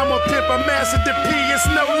 I'm a pimp, I mastered the P, it's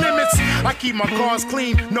no limits. I keep my cars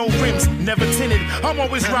clean, no rims, never tinted. I'm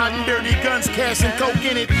always riding dirty guns, cash and coke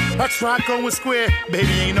in it. I try going square,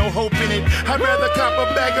 baby, ain't no hope in it. I'd rather cop a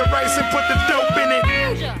bag of rice and put the dope in it.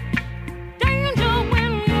 Danger, danger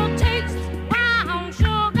when you taste brown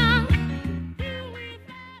sugar.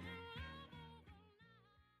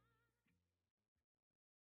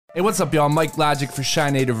 Hey, what's up, y'all? Mike Logic for Shy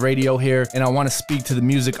Native Radio here, and I want to speak to the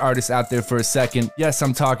music artists out there for a second. Yes,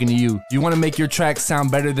 I'm talking to you. You want to make your tracks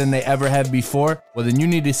sound better than they ever have before? Well, then you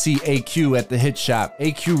need to see AQ at the Hit Shop.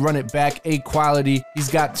 AQ Run It Back, A Quality. He's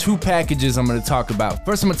got 2 packages I'm going to talk about.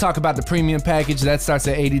 First, I'm going to talk about the premium package. That starts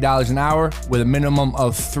at $80 an hour with a minimum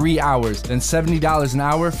of 3 hours. Then $70 an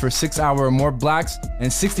hour for 6-hour or more blocks,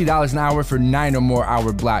 and $60 an hour for 9 or more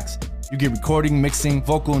hour blocks. You get recording, mixing,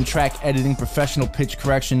 vocal and track editing, professional pitch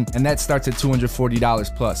correction, and that starts at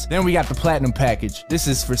 $240 plus. Then we got the platinum package. This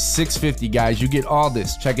is for $650, guys. You get all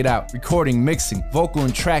this. Check it out. Recording, mixing, vocal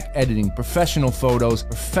and track editing, professional photos,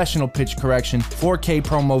 professional pitch correction, 4K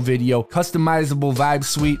promo video, customizable vibe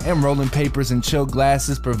suite, and rolling papers and chill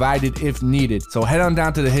glasses provided if needed. So head on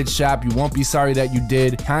down to the Hit Shop. You won't be sorry that you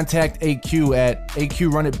did. Contact AQ at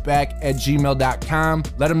aqrunitback@gmail.com.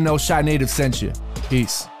 Let them know Shy Native sent you.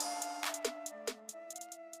 Peace.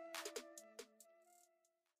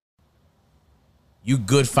 You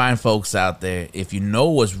good fine folks out there, if you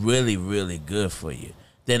know what's really, really good for you,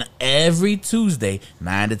 then every Tuesday,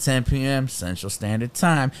 9 to 10 p.m. Central Standard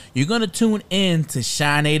Time, you're going to tune in to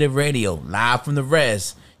Shy Native Radio, live from the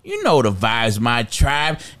res. You know the vibes, my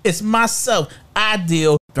tribe. It's myself,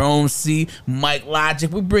 Ideal, Throne C, Mike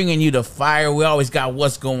Logic. We're bringing you the fire. We always got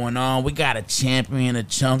what's going on. We got a champion of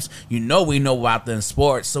chumps. You know we know about the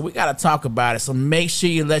sports, so we got to talk about it. So make sure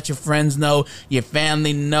you let your friends know, your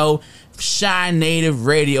family know. Shy Native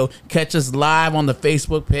Radio. Catch us live on the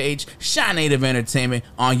Facebook page, Shy Native Entertainment,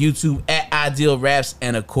 on YouTube at Ideal Raps,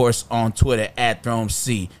 and of course on Twitter at Throne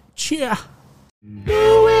C. Cheer.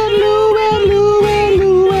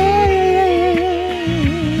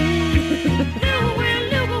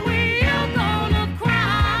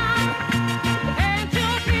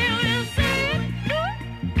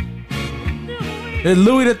 It's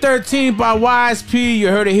Louis the 13th by YSP. You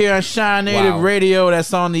heard it here on Shy Native Radio.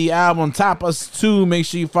 That's on the album Top Us 2. Make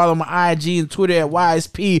sure you follow my IG and Twitter at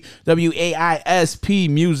YSP, WAISP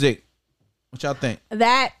Music. What y'all think?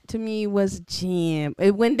 That to me was jam.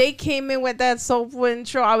 When they came in with that soulful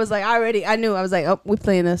intro, I was like, I knew. I was like, oh, we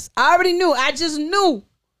playing this. I already knew. I just knew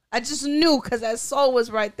because that soul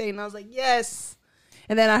was right there. And I was like, yes.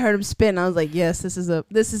 And then I heard him spit and I was like, yes, this is a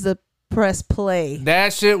press play.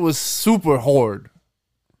 That shit was super hard.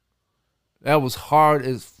 That was hard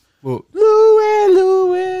as fuck.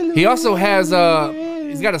 He also has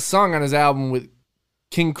he's got a song on his album with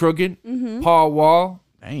King Crooked, Paul Wall,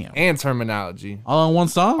 and Terminology. All on one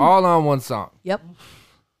song? All on one song. Yep.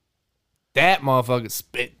 That motherfucker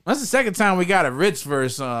spit. That's the second time we got a Ritz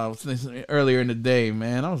verse earlier in the day,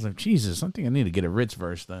 man. I was like, Jesus, I think I need to get a Ritz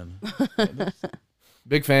verse then.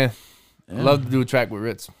 Big fan. Yeah. I'd love to do a track with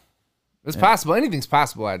Ritz. It's possible. Anything's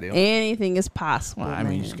possible, Ideal. Anything is possible. Well, I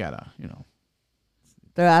mean, you just gotta,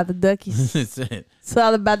 Throw out the duckies. That's it. It's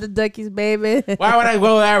all about the duckies, baby. Why would I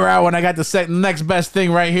go that route when I got the next best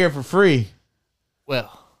thing right here for free?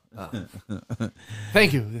 Well,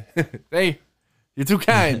 thank you. Hey, you're too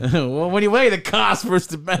kind. Well, when you weigh the cost versus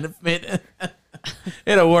the benefit,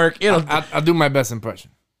 it'll work. I'll do my best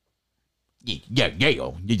impression. Yeah.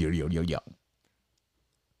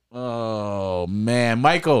 Oh man,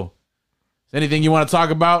 Michael, is anything you want to talk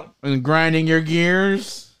about in grinding your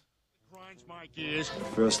gears?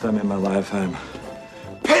 First time in my life, I'm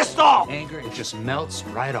Pissed off! Anger, it just melts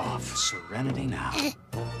right off. Serenity now.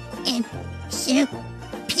 I'm so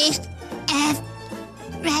pissed off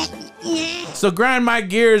right now. So Grind My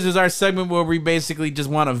Gears is our segment where we basically just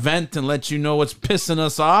want to vent and let you know what's pissing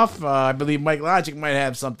us off. I believe Mike Logic might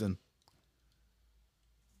have something.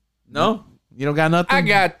 No? You don't got nothing?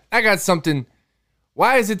 I got something.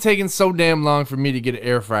 Why is it taking so damn long for me to get an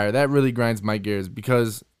air fryer? That really grinds my gears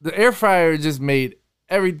because the air fryer just made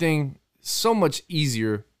everything so much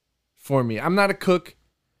easier for me. I'm not a cook,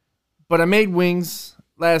 but I made wings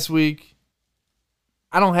last week.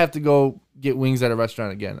 I don't have to go get wings at a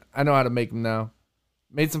restaurant again. I know how to make them now.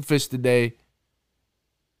 Made some fish today.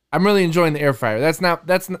 I'm really enjoying the air fryer. That's not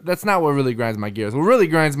what really grinds my gears. What really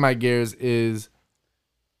grinds my gears is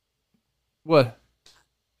what?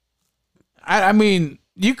 I mean,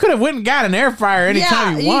 you could have went and got an air fryer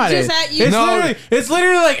anytime you wanted. It's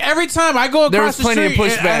literally like every time I go across the street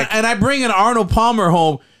and I bring an Arnold Palmer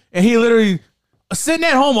home, and he literally sitting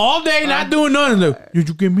at home all day not doing nothing. Like, did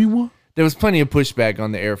you give me one? There was plenty of pushback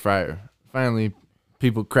on the air fryer. Finally,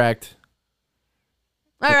 people cracked.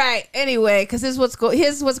 All right. Anyway, because here's what's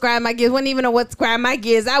grind my gears. Wouldn't even know what's grind my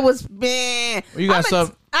gears. I was man. You got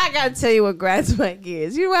some. I gotta tell you what grinds my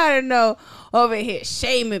gears. You want to know over here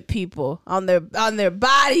shaming people on their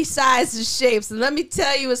body size and shapes. And let me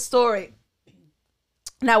tell you a story.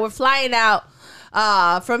 Now we're flying out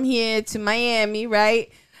from here to Miami,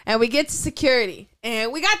 right? And we get to security,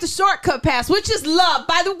 and we got the shortcut pass, which is love.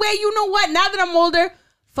 By the way, you know what? Now that I'm older,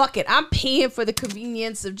 fuck it. I'm paying for the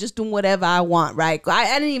convenience of just doing whatever I want, right?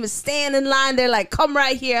 I didn't even stand in line. They're like, come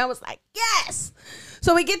right here. I was like, yes.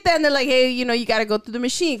 So we get there, and they're like, hey, you got to go through the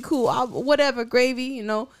machine. Cool. Whatever, gravy, And,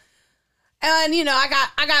 I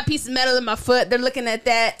got a piece of metal in my foot. They're looking at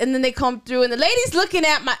that, and then they come through, and the lady's looking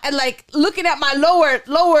at my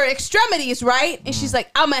lower extremities, right? And she's like,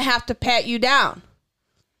 I'm going to have to pat you down.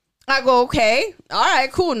 I go, okay. All right,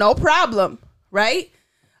 cool. No problem, right?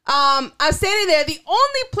 I'm standing there. The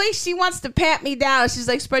only place she wants to pat me down, she's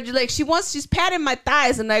like, spread your legs. She's patting my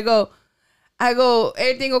thighs, and I go,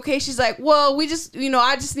 everything okay? She's like, well, we just,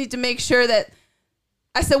 I just need to make sure that.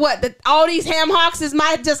 I said, what? That all these ham hocks is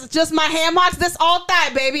just my ham hocks? That's all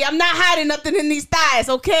thigh, baby. I'm not hiding nothing in these thighs,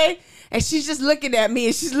 okay? And she's just looking at me,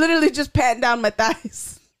 and she's literally just patting down my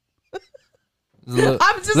thighs.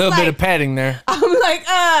 I'm just little bit of padding there. I'm like,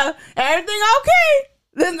 everything okay?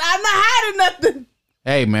 Then I'm not hiding nothing.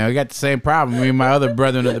 Hey, man, we got the same problem. Me and my other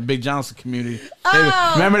brethren in the Big Johnson community.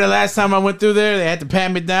 Remember the last time I went through there? They had to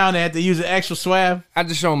pat me down. They had to use an extra swab. I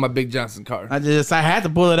just show them my Big Johnson card. I had to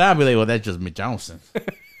pull it out and be like, well, that's just me Johnson.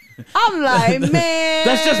 I'm like, man.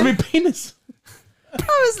 That's just me penis. I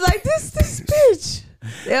was like, this bitch.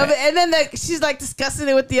 Yeah, and then she's like discussing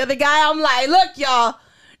it with the other guy. I'm like, look, y'all.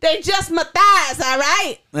 They just my thighs, all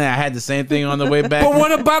right? Yeah, I had the same thing on the way back. But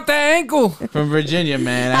what about the ankle? From Virginia,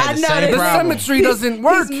 man. I had the know, same the problem. symmetry doesn't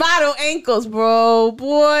work. These model ankles, bro.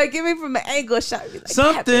 Boy, give me from an ankle shot. Like,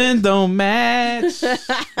 something don't match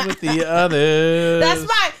with the others.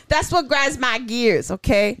 That's what grinds my gears,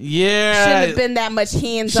 okay? Yeah. Shouldn't have been that much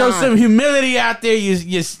hands-on. Show some humility out there,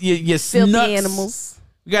 you filthy snuts. animals.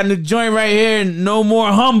 We got a new joint right here, No More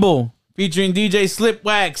Humble, featuring DJ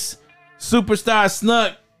Slipwax, Superstar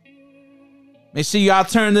Snuck. Make sure y'all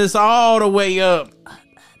turn this all the way up.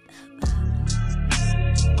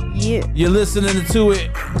 Yeah. You're listening to it.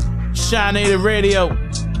 Shy Native Radio.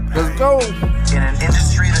 Let's go. In an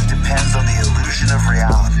industry that depends on the illusion of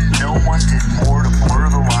reality, no one did more to blur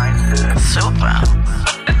the lines. Super.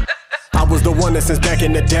 I was the one that since back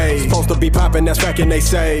in the day supposed to be poppin', that's back and they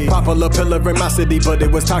say popular pillar in my city, but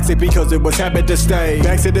it was toxic because it was habit to stay.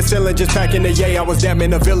 Back to the ceiling, just packing the yay. I was damn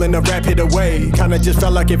a villain, a rap hit away. Kinda just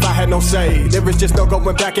felt like if I had no say, there was just no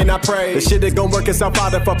going back and I pray the shit is gon' work itself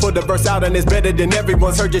out if I put the verse out and it's better than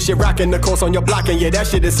everyone's. Heard your shit rockin', the course on your block, and yeah, that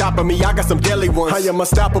shit is stopping me. I got some deadly ones. I am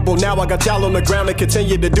unstoppable now. I got y'all on the ground and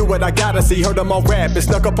continue to do what I gotta see. Heard them all rap, it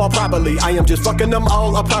snuck up all properly. I am just fucking them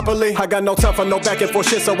all up properly. I got no time for no back and forth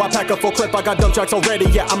shit, so I pack up for clip, I got dumb tracks already.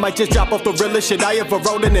 Yeah, I might just drop off the realest shit I ever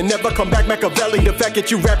wrote and never come back Machiavelli. The fact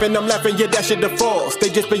that you rapping, I'm laughing, yeah, that shit the false. They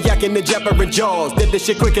just been yakking and jabbering jaws. Did this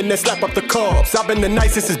shit quick and then slap up the carbs. I've been the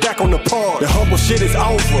nicest, is back on the par. The humble shit is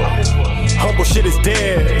over. Humble shit is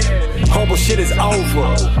dead. Humble shit is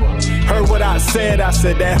over. Heard what I said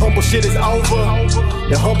that humble shit is over.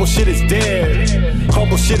 The humble shit is dead.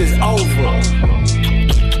 Humble shit is over.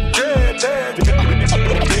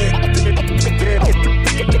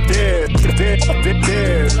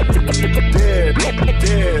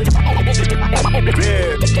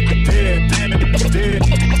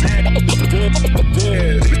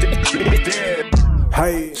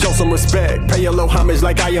 Hey, show some respect, pay a low homage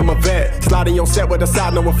like I am a vet. Sliding on set with a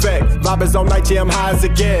side, no effect. Vibe is all night, yeah, I'm high as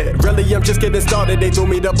it get. Really, I'm just getting started. They threw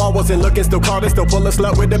me the ball, wasn't looking, still caught it. Still pull a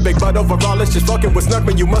slut with a big butt overall. It's just fucking with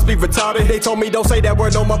Snuckman, you must be retarded. They told me don't say that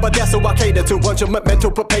word no more, but that's who I cater to. Bunch of mental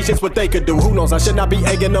put patience what they could do. Who knows, I should not be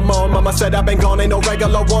egging them on. Mama said I've been gone, ain't no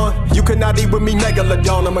regular one. You cannot eat with me,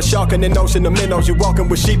 megalodon. I'm a shark in an ocean of minnows. You walking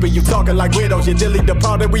with sheep and you talking like widows. You dilly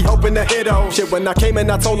departed, we hoping to hit on. Shit, when I came in,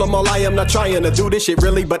 I told them all I am not trying to do this shit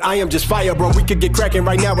really, but I am just fire, bro. We could get cracking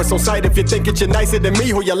right now, it's on sight. If you think that you're nicer than me,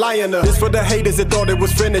 who you lying to? This for the haters that thought it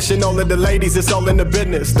was finished, and all of the ladies, it's all in the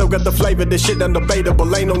business. Still got the flavor, this shit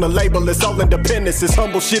undebatable. Ain't on the label, it's all independence. This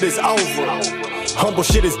humble shit is over. Humble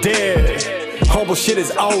shit is dead. Humble shit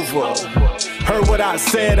is over. Heard what I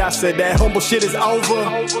said that humble shit is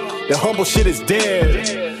over. The humble shit is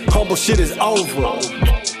dead. Humble shit is over.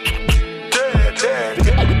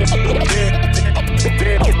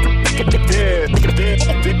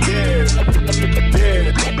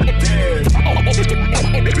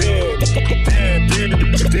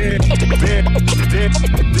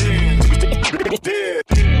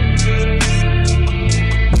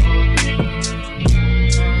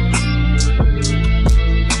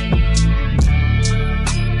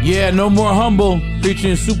 Yeah, No More Humble,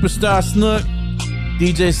 featuring Superstar Snook,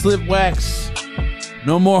 DJ Slipwax.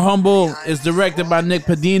 No More Humble is directed by Nick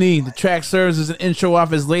Padini. The track serves as an intro off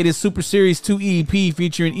his latest Super Series 2 EP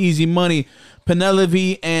featuring Easy Money,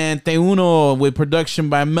 Penelope, and Teuno, with production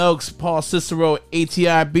by Melks, Paul Cicero,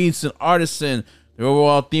 ATI Beats, and Artisan. The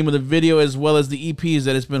overall theme of the video, as well as the EP, is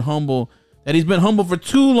that he's been humble for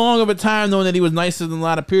too long of a time, knowing that he was nicer than a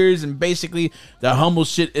lot of peers, and basically the humble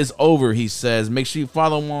shit is over, he says. Make sure you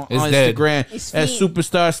follow him on Instagram at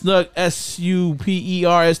Superstar Snook,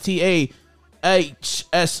 SUPERSTAHSNUK,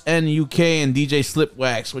 and DJ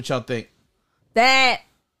Slipwax. What y'all think? That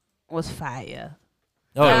was fire.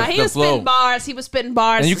 Oh, he was spitting bars. He was spitting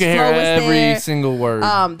bars. And you can hear every single word.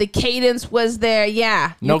 The cadence was there.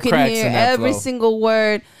 Yeah, no you can cracks hear in that every flow. single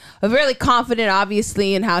word. I'm really confident,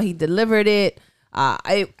 obviously, in how he delivered it.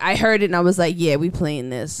 I heard it and I was like, yeah, we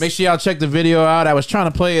playing this. Make sure y'all check the video out. I was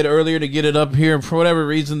trying to play it earlier to get it up here. For whatever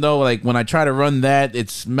reason, though, like when I try to run that,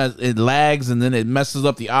 it lags and then it messes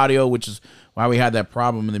up the audio, which is why we had that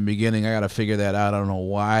problem in the beginning. I got to figure that out. I don't know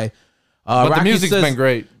why. But Rocky the music's been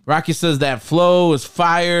great. Rocky says that flow is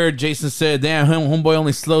fire. Jason said, damn, homeboy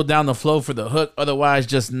only slowed down the flow for the hook. Otherwise,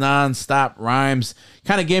 just non-stop rhymes.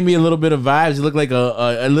 Kind of gave me a little bit of vibes. It looked like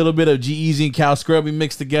a little bit of G-Eazy and Cal Scrubby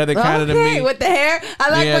mixed together kind of to me. With the hair. I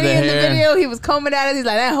like when he in the video, he was combing out it. He's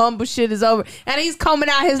like, that humble shit is over. And he's combing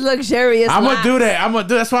out his luxurious I'm going to do that.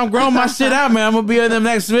 That's why I'm growing my shit out, man. I'm going to be in the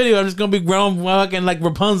next video. I'm just going to be growing fucking like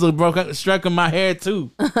Rapunzel, striking my hair too.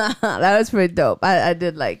 That was pretty dope. I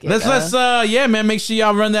did like it. Let's yeah, man, make sure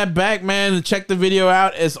y'all run that back, man, and check the video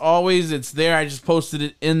out. As always, it's there. I just posted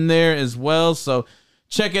it in there as well, so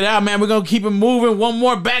check it out, man. We're gonna keep it moving. One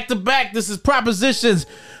more back to back. This is Propositions,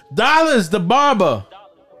 Dollars the Barber,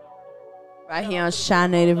 right here on Shy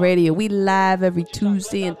Native Radio. We live every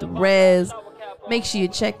Tuesday at the Res. Make sure you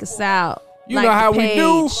check us out. You know how we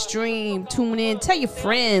do. Stream, tune in, tell your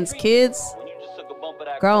friends, kids.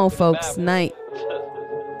 Grown folks night.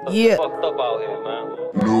 Yeah.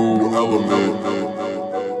 New element.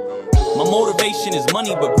 My motivation is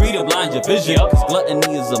money, but greed will blind your vision. Cause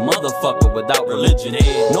gluttony is a motherfucker without religion.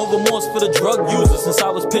 No remorse for the drug user since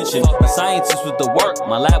I was pitching. A scientist with the work,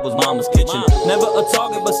 my lab was mama's kitchen. Never a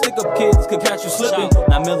target, but stick-up kids could catch you slipping.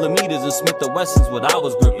 9 millimeters and Smith & Wesson's what I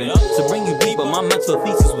was gripping. To bring you deeper, my mental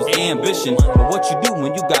thesis was ambition. But what you do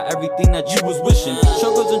when you got everything that you was wishing?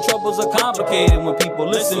 Struggles and troubles are complicated when people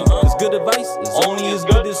listen. Cause good advice is only as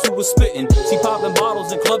good as who was spitting. See, popping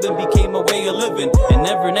bottles and clubbing became a way of living. And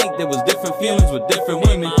every night there was different feelings with different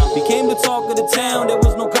women. Became the talk of the town, there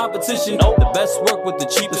was no competition. The best work with the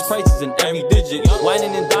cheapest prices in every digit.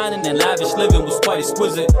 Whining and dining and lavish living was quite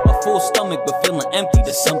exquisite. A full stomach but feeling empty,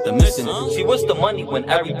 there's something missing. See, what's the money when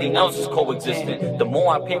everything else is coexistent? The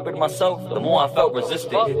more I pampered myself, the more I felt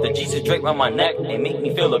resistant. The Jesus draped around my neck and make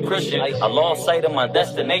me feel a Christian. I lost sight of my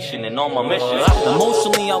destination and on my mission.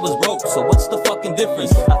 Emotionally I was broke, so what's the fucking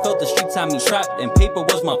difference? I felt the streets had me trapped and paper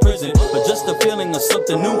was my prison. But just the feeling of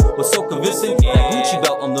something new was so convincing. That Gucci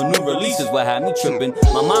belt on the new releases what had me tripping.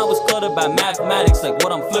 My mind was cluttered by mathematics like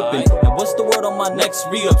what I'm flipping. And what's the word on my next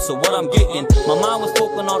re-up, so what I'm getting? My mind was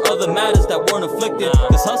focused on other matters that weren't afflicted.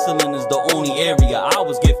 Cause hustling is the only area I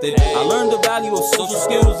was gifted. I learned the value of social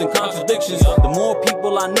skills and contradictions. The more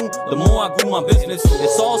people I knew, the more I grew my business.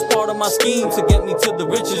 It's all part of my scheme to get me to the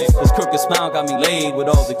riches. This crooked smile got me laid with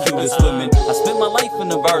all the cutest women. I spent my life in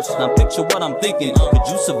the verse, now picture what I'm thinking. Could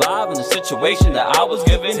you survive in a situation that I was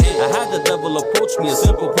given? I had the devil approach me, a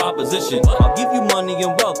simple proposition. I'll give you money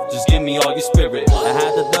and wealth, just give me all your spirit. I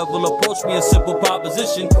had the devil approach me, a simple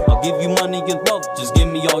proposition. I'll give you money and wealth, just give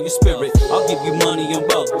me all your spirit. I'll give you money and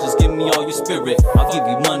wealth, just give me all your spirit. I'll give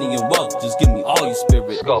you money and wealth, just give me all your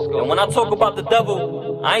spirit. And when I talk about the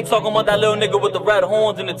devil, I ain't talking about that little nigga with the red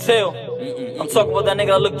horns and the tail. I'm talking about that nigga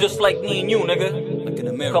that look just like me and you, nigga. Look in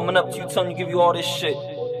the mirror. Coming up to you, telling you, give you all this shit.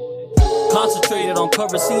 Concentrated on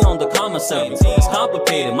currency on the commissary. It's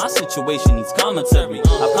complicated, my situation needs commentary.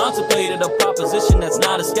 I've contemplated a proposition that's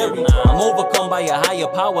not as scary. I'm overcome by a higher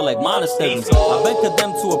power like monasteries. I've been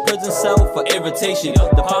condemned to a prison cell for irritation.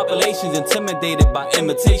 The population's intimidated by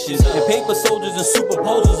imitations. And paper soldiers and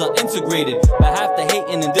superposers are integrated by half the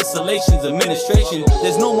hating and desolation's administration.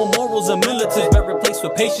 There's no more morals and militants but replaced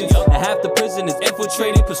with patience. And half the prison is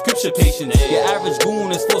infiltrated prescription patients. Your average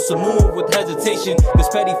goon is forced to move with hesitation. Cause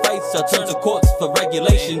petty fights are turned to courts for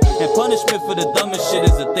regulation. And punishment for the dumbest shit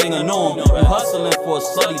is a thing of norm. You hustling for a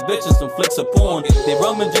slutty bitch and some flicks of porn. They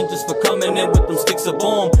rummaging just for coming in with them sticks of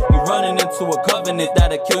bomb. You running into a covenant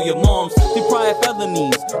that'll kill your moms. Through prior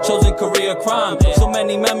felonies, chosen career crime. So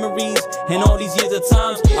many memories in all these years of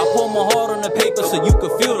times. I pour my heart on the paper so you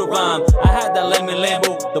could feel the rhyme. I had that lemon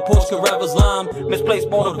Lambo, the Porsche Carrera's lime. Misplaced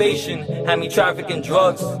motivation, had me trafficking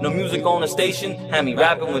drugs. No music on the station, had me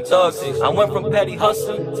rapping with thugs. I went from petty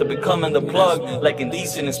hustling to becoming the plug. Like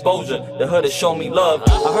indecent exposure, the hood has shown me love.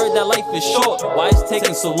 I heard that life is short, why it's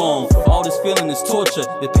taking so long? All this feeling is torture,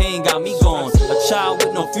 the pain got me gone. A child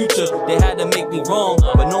with no future, they had to make me wrong.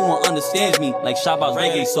 But no one understands me like Shabba's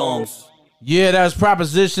reggae songs. Yeah, that was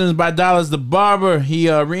Propositions by Dollars the Barber. He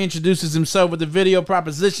reintroduces himself with the video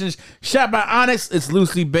Propositions, shot by Onyx. It's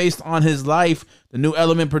loosely based on his life. The new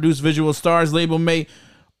Element produced visual stars label mate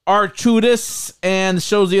Archudis and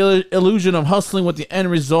shows the illusion of hustling with the end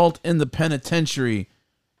result in the penitentiary.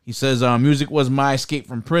 He says, music was my escape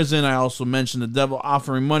from prison. I also mentioned the devil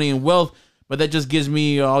offering money and wealth, but that just gives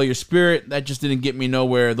me all your spirit. That just didn't get me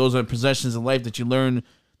nowhere. Those are possessions in life that you learn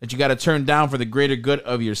that you got to turn down for the greater good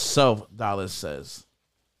of yourself, Dollars says.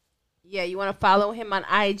 Yeah, you want to follow him on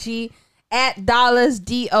IG at Dollars,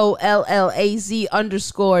 DOLLAZ _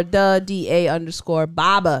 DA _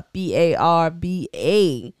 Baba,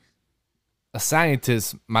 BARBA. A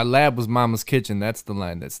scientist, my lab was mama's kitchen. That's the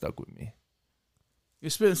line that stuck with me. You're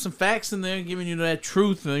spitting some facts in there, giving you that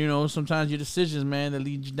truth. You know, sometimes your decisions, man, that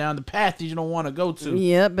lead you down the path that you don't want to go to.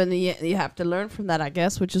 Yep, and you have to learn from that, I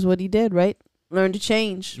guess, which is what he did, right? Learn to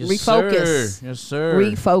change, yes, refocus. Sir. Yes, sir.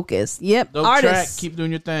 Refocus. Yep. Dope Artists. Track. Keep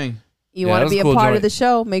doing your thing. You want to be a cool part of the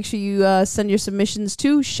show, make sure you send your submissions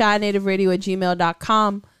to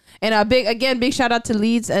shynativeradio@gmail.com. And big shout out to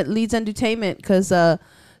Leeds Entertainment, because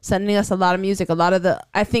sending us a lot of music. A lot of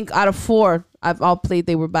I think out of 4 I've all played,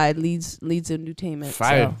 they were by Leeds Entertainment.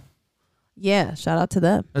 Fire. So, yeah, shout out to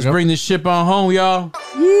them. Let's bring this ship on home, y'all.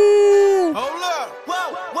 Yeah. Hold up.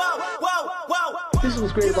 Whoa, whoa, whoa, whoa. This is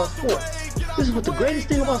what's great about sports. This is what the greatest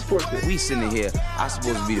thing about sports is. We sitting here, I'm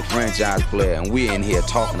supposed to be the franchise player, and we're in here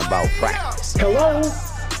talking about practice. Hello?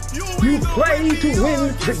 You play to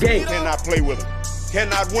win the game. Cannot play with them.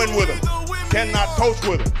 Cannot win with them. Cannot coach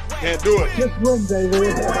with them. Can't do it. Just win,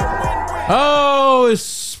 baby. Oh,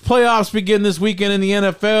 it's playoffs begin this weekend in the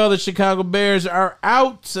NFL. The Chicago Bears are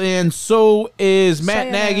out, and so is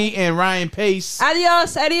Matt Nagy and Ryan Pace.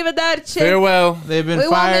 Adios, arrivederci. Farewell. They've been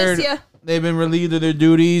fired. They've been relieved of their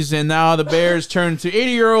duties, and now the Bears turn to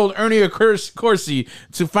 80-year-old Ernie Corsi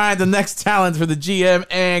to find the next talent for the GM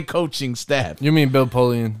and coaching staff. You mean Bill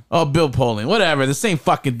Polian? Oh, Bill Polian. Whatever. The same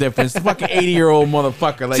fucking difference. The fucking 80-year-old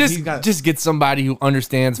motherfucker. Like, just get somebody who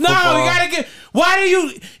understands football. No, Why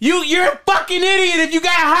do you're a fucking idiot if you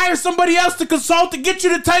gotta hire somebody else to consult to get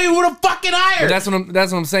you to tell you who to fucking hire. But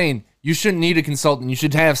that's what I'm saying. You shouldn't need a consultant. You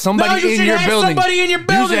should have somebody in your building. Somebody in your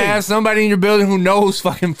building. You should have somebody in your building who knows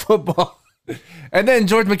fucking football. And then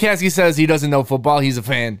George McCaskey says he doesn't know football. He's a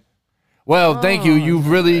fan. Well, thank you. You've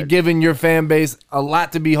really given your fan base a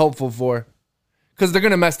lot to be hopeful for. Because they're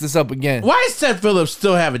going to mess this up again. Why does Seth Phillips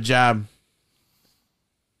still have a job?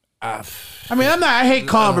 I mean, I hate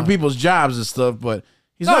calling for people's jobs and stuff, but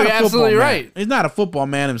he's not a football absolutely man. right. He's not a football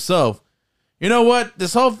man himself. You know what?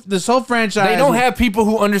 This whole franchise. They don't have people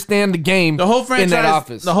who understand the game the whole franchise, in that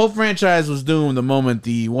office. The whole franchise was doomed the moment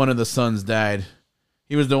one of the sons died.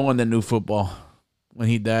 He was the one that knew football. When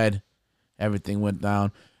he died, everything went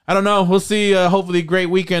down. I don't know. We'll see. Hopefully,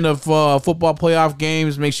 great weekend of football playoff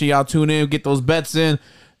games. Make sure y'all tune in, get those bets in.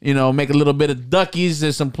 You know, make a little bit of duckies.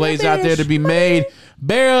 There's some plays out there to be made.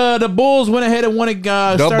 The Bulls went ahead and won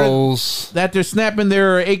a Bulls after snapping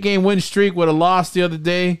their 8-game win streak with a loss the other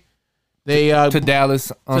day. They to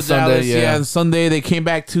Dallas on Sunday. Yeah, on Sunday they came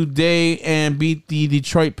back today and beat the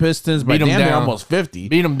Detroit Pistons by almost 50.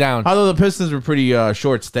 Beat them down. Although the Pistons were pretty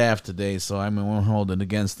short-staffed today, so I mean, won't hold it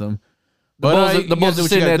against them. The Bulls are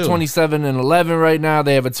sitting at 27-11 right now.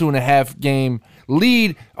 They have a 2.5 game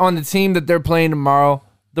lead on the team that they're playing tomorrow,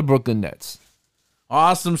 the Brooklyn Nets.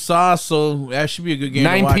 Awesome sauce. So that should be a good game.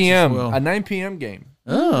 9 p.m. Well. A 9 p.m. game.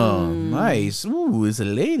 Oh, nice. Ooh, it's a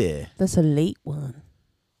lady. That's a late one.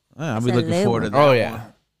 I'll be looking forward to that. Oh yeah,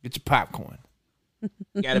 get your popcorn.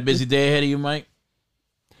 Got a busy day ahead of you, Mike?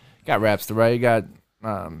 Got raps to write. Got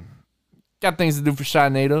things to do for Shy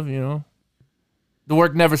Native. You know, the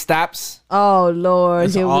work never stops. Oh Lord,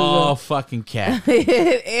 it's all fucking cat.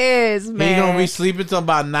 It is, man. He's gonna be sleeping till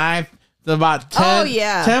about 9. About 10,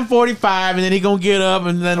 10:45, and then he gonna get up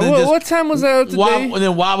and then what time was I up today? And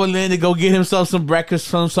then wobble in to go get himself some breakfast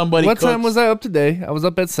from somebody. What time was I up today? I was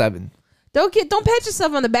up at 7. Don't pat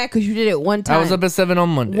yourself on the back because you did it one time. I was up at 7 on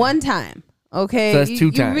Monday. One time, okay. So that's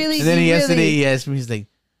 2 times. And then yesterday he asked me, he's like,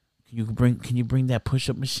 "Can you bring that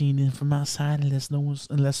push-up machine in from outside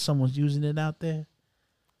unless someone's using it out there?"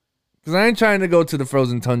 Because I ain't trying to go to the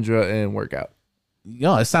frozen tundra and work out.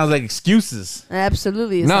 Yo, it sounds like excuses.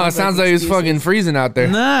 Absolutely. It sounds like it's fucking freezing out there.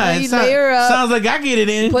 Nah, it sounds like I get it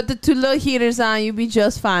in. Put the 2 little heaters on, you be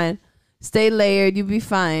just fine. Stay layered, you be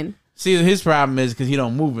fine. See, his problem is because he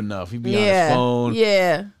don't move enough. He be on his phone,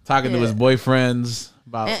 talking to his boyfriends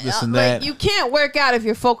about this and that. Like, you can't work out if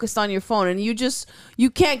you're focused on your phone, and you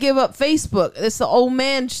can't give up Facebook. It's the old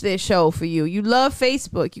man show for you. You love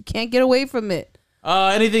Facebook. You can't get away from it.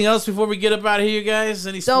 Anything else before we get up out of here, guys?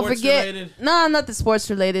 Any Don't sports forget, related? No, nothing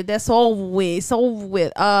sports related. That's all with.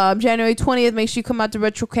 January 20th, make sure you come out to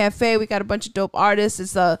Retro Cafe. We got a bunch of dope artists.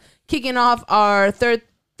 It's kicking off our third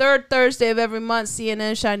Thursday of every month,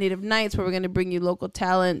 CNN Shy Native Nights, where we're going to bring you local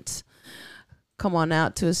talent. Come on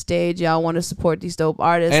out to a stage. Y'all want to support these dope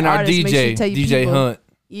artists. And our DJ, DJ Hunt.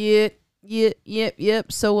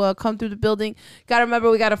 Yep. So come through the building. Gotta remember,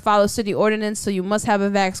 we gotta follow city ordinance, so you must have a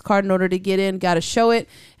Vax card in order to get in. Gotta show it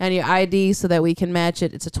and your ID so that we can match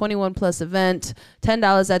it. It's a 21+ event.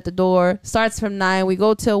 $10 at the door. Starts from 9. We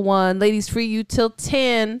go till 1. Ladies free you till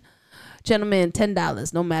 10. Gentlemen,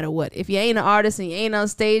 $10 no matter what. If you ain't an artist and you ain't on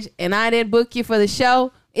stage and I didn't book you for the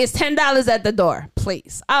show, it's $10 at the door,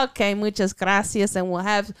 please. Okay, muchas gracias. And we'll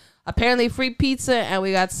have apparently free pizza, and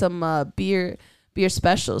we got some beer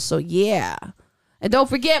specials. So yeah. And don't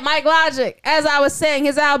forget Mike Logic. As I was saying,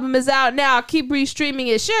 his album is out now. Keep restreaming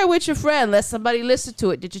it. Share it with your friend. Let somebody listen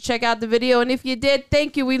to it. Did you check out the video? And if you did,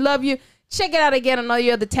 thank you. We love you. Check it out again on all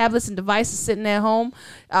your other tablets and devices sitting at home.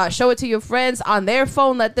 Show it to your friends on their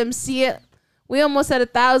phone. Let them see it. We almost at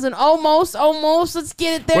 1,000. Almost. Let's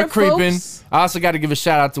get it there, We're creeping. folks. I also got to give a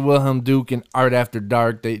shout out to Wilhelm Duke and Art After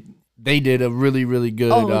Dark. They did a really, really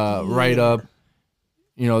good write-up.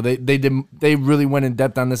 You know, they really went in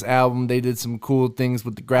depth on this album. They did some cool things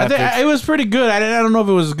with the graphics. It was pretty good. I don't know if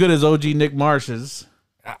it was as good as OG Nick Marsh's.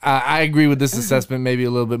 I agree with this assessment, maybe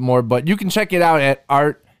a little bit more, but you can check it out at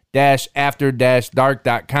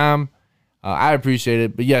art-after-dark.com. I appreciate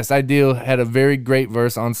it. But yes, Ideal had a very great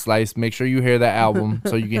verse on Slice. Make sure you hear that album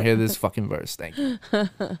so you can hear this fucking verse. Thank you.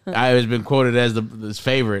 I was been quoted as his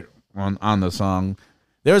favorite on the song.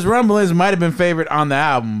 There was rumblings, might have been favorite on the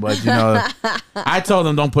album, but you know, I told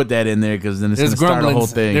them don't put that in there because then it's going to start a whole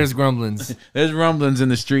thing. There's grumblings. There's rumblings in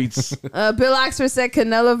the streets. Bill Oxford said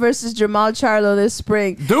Canelo versus Jamal Charlo this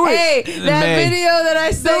spring. Do it. Hey, that video that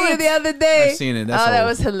I sent you the other day. I've seen it. That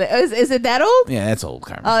was hilarious. Is it that old? Yeah, that's old,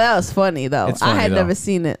 Carmen. Oh, that was funny though. It's funny, I had though. never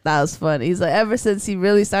seen it. That was funny. He's like, ever since he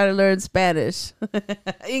really started learning Spanish,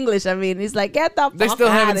 English. I mean, he's like, get the fuck They still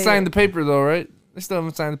outta haven't here. signed the paper though, right? They still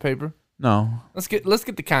haven't signed the paper. No. Let's get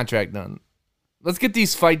the contract done. Let's get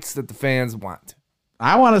these fights that the fans want.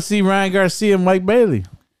 I want to see Ryan Garcia and Mike Bailey.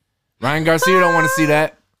 Ryan Garcia don't want to see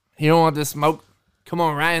that. He don't want this smoke. Come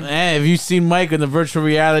on, Ryan. Man, have you seen Mike in the virtual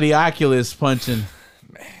reality Oculus punching?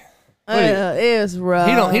 It's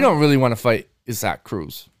rough. He don't really want to fight Isaac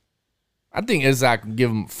Cruz. I think Isaac can give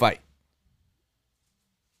him a fight.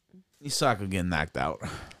 Isaac will get knocked out.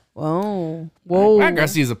 Whoa. Ryan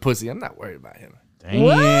Garcia's a pussy. I'm not worried about him. Damn.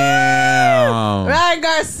 Ryan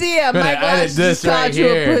Garcia, Better Mike edit Watts this just called right you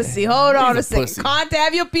here. a pussy. Hold on a He's a second. pussy.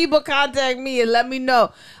 Have your people contact me and let me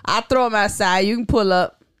know. I'll throw them outside. You can pull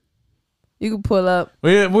up. We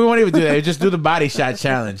won't even do that. We just do the body shot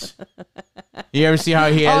challenge. You ever see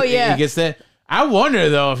how he gets that? I wonder,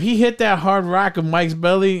 though, if he hit that hard rock of Mike's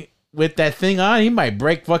belly with that thing on, he might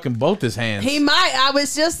break fucking both his hands. He might. I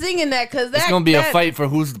was just thinking that because It's going to be a fight for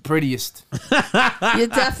who's the prettiest. You're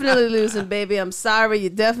definitely losing, baby. I'm sorry. You're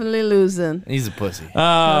definitely losing. He's a pussy.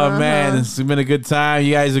 Oh, man. This has been a good time.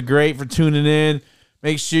 You guys are great for tuning in.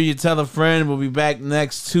 Make sure you tell a friend. We'll be back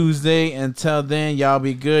next Tuesday. Until then, y'all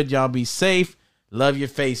be good. Y'all be safe. Love your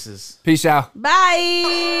faces. Peace out.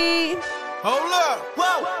 Bye. Hold up.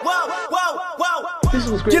 Whoa, whoa, whoa, whoa. This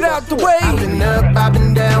was great. Get out the way. I've been up, I've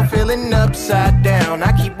been down, feeling upside down.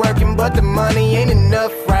 I keep working, but the money ain't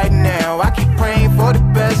enough right now. I keep praying for the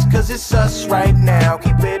best, cause it's us right now.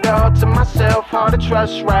 Keep it all to myself, hard to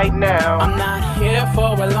trust right now. I'm not here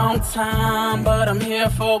for a long time, but I'm here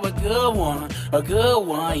for a good one. A good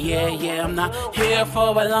one, yeah, yeah. I'm not here for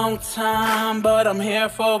a long time, but I'm here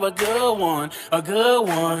for a good one. A good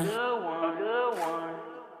one.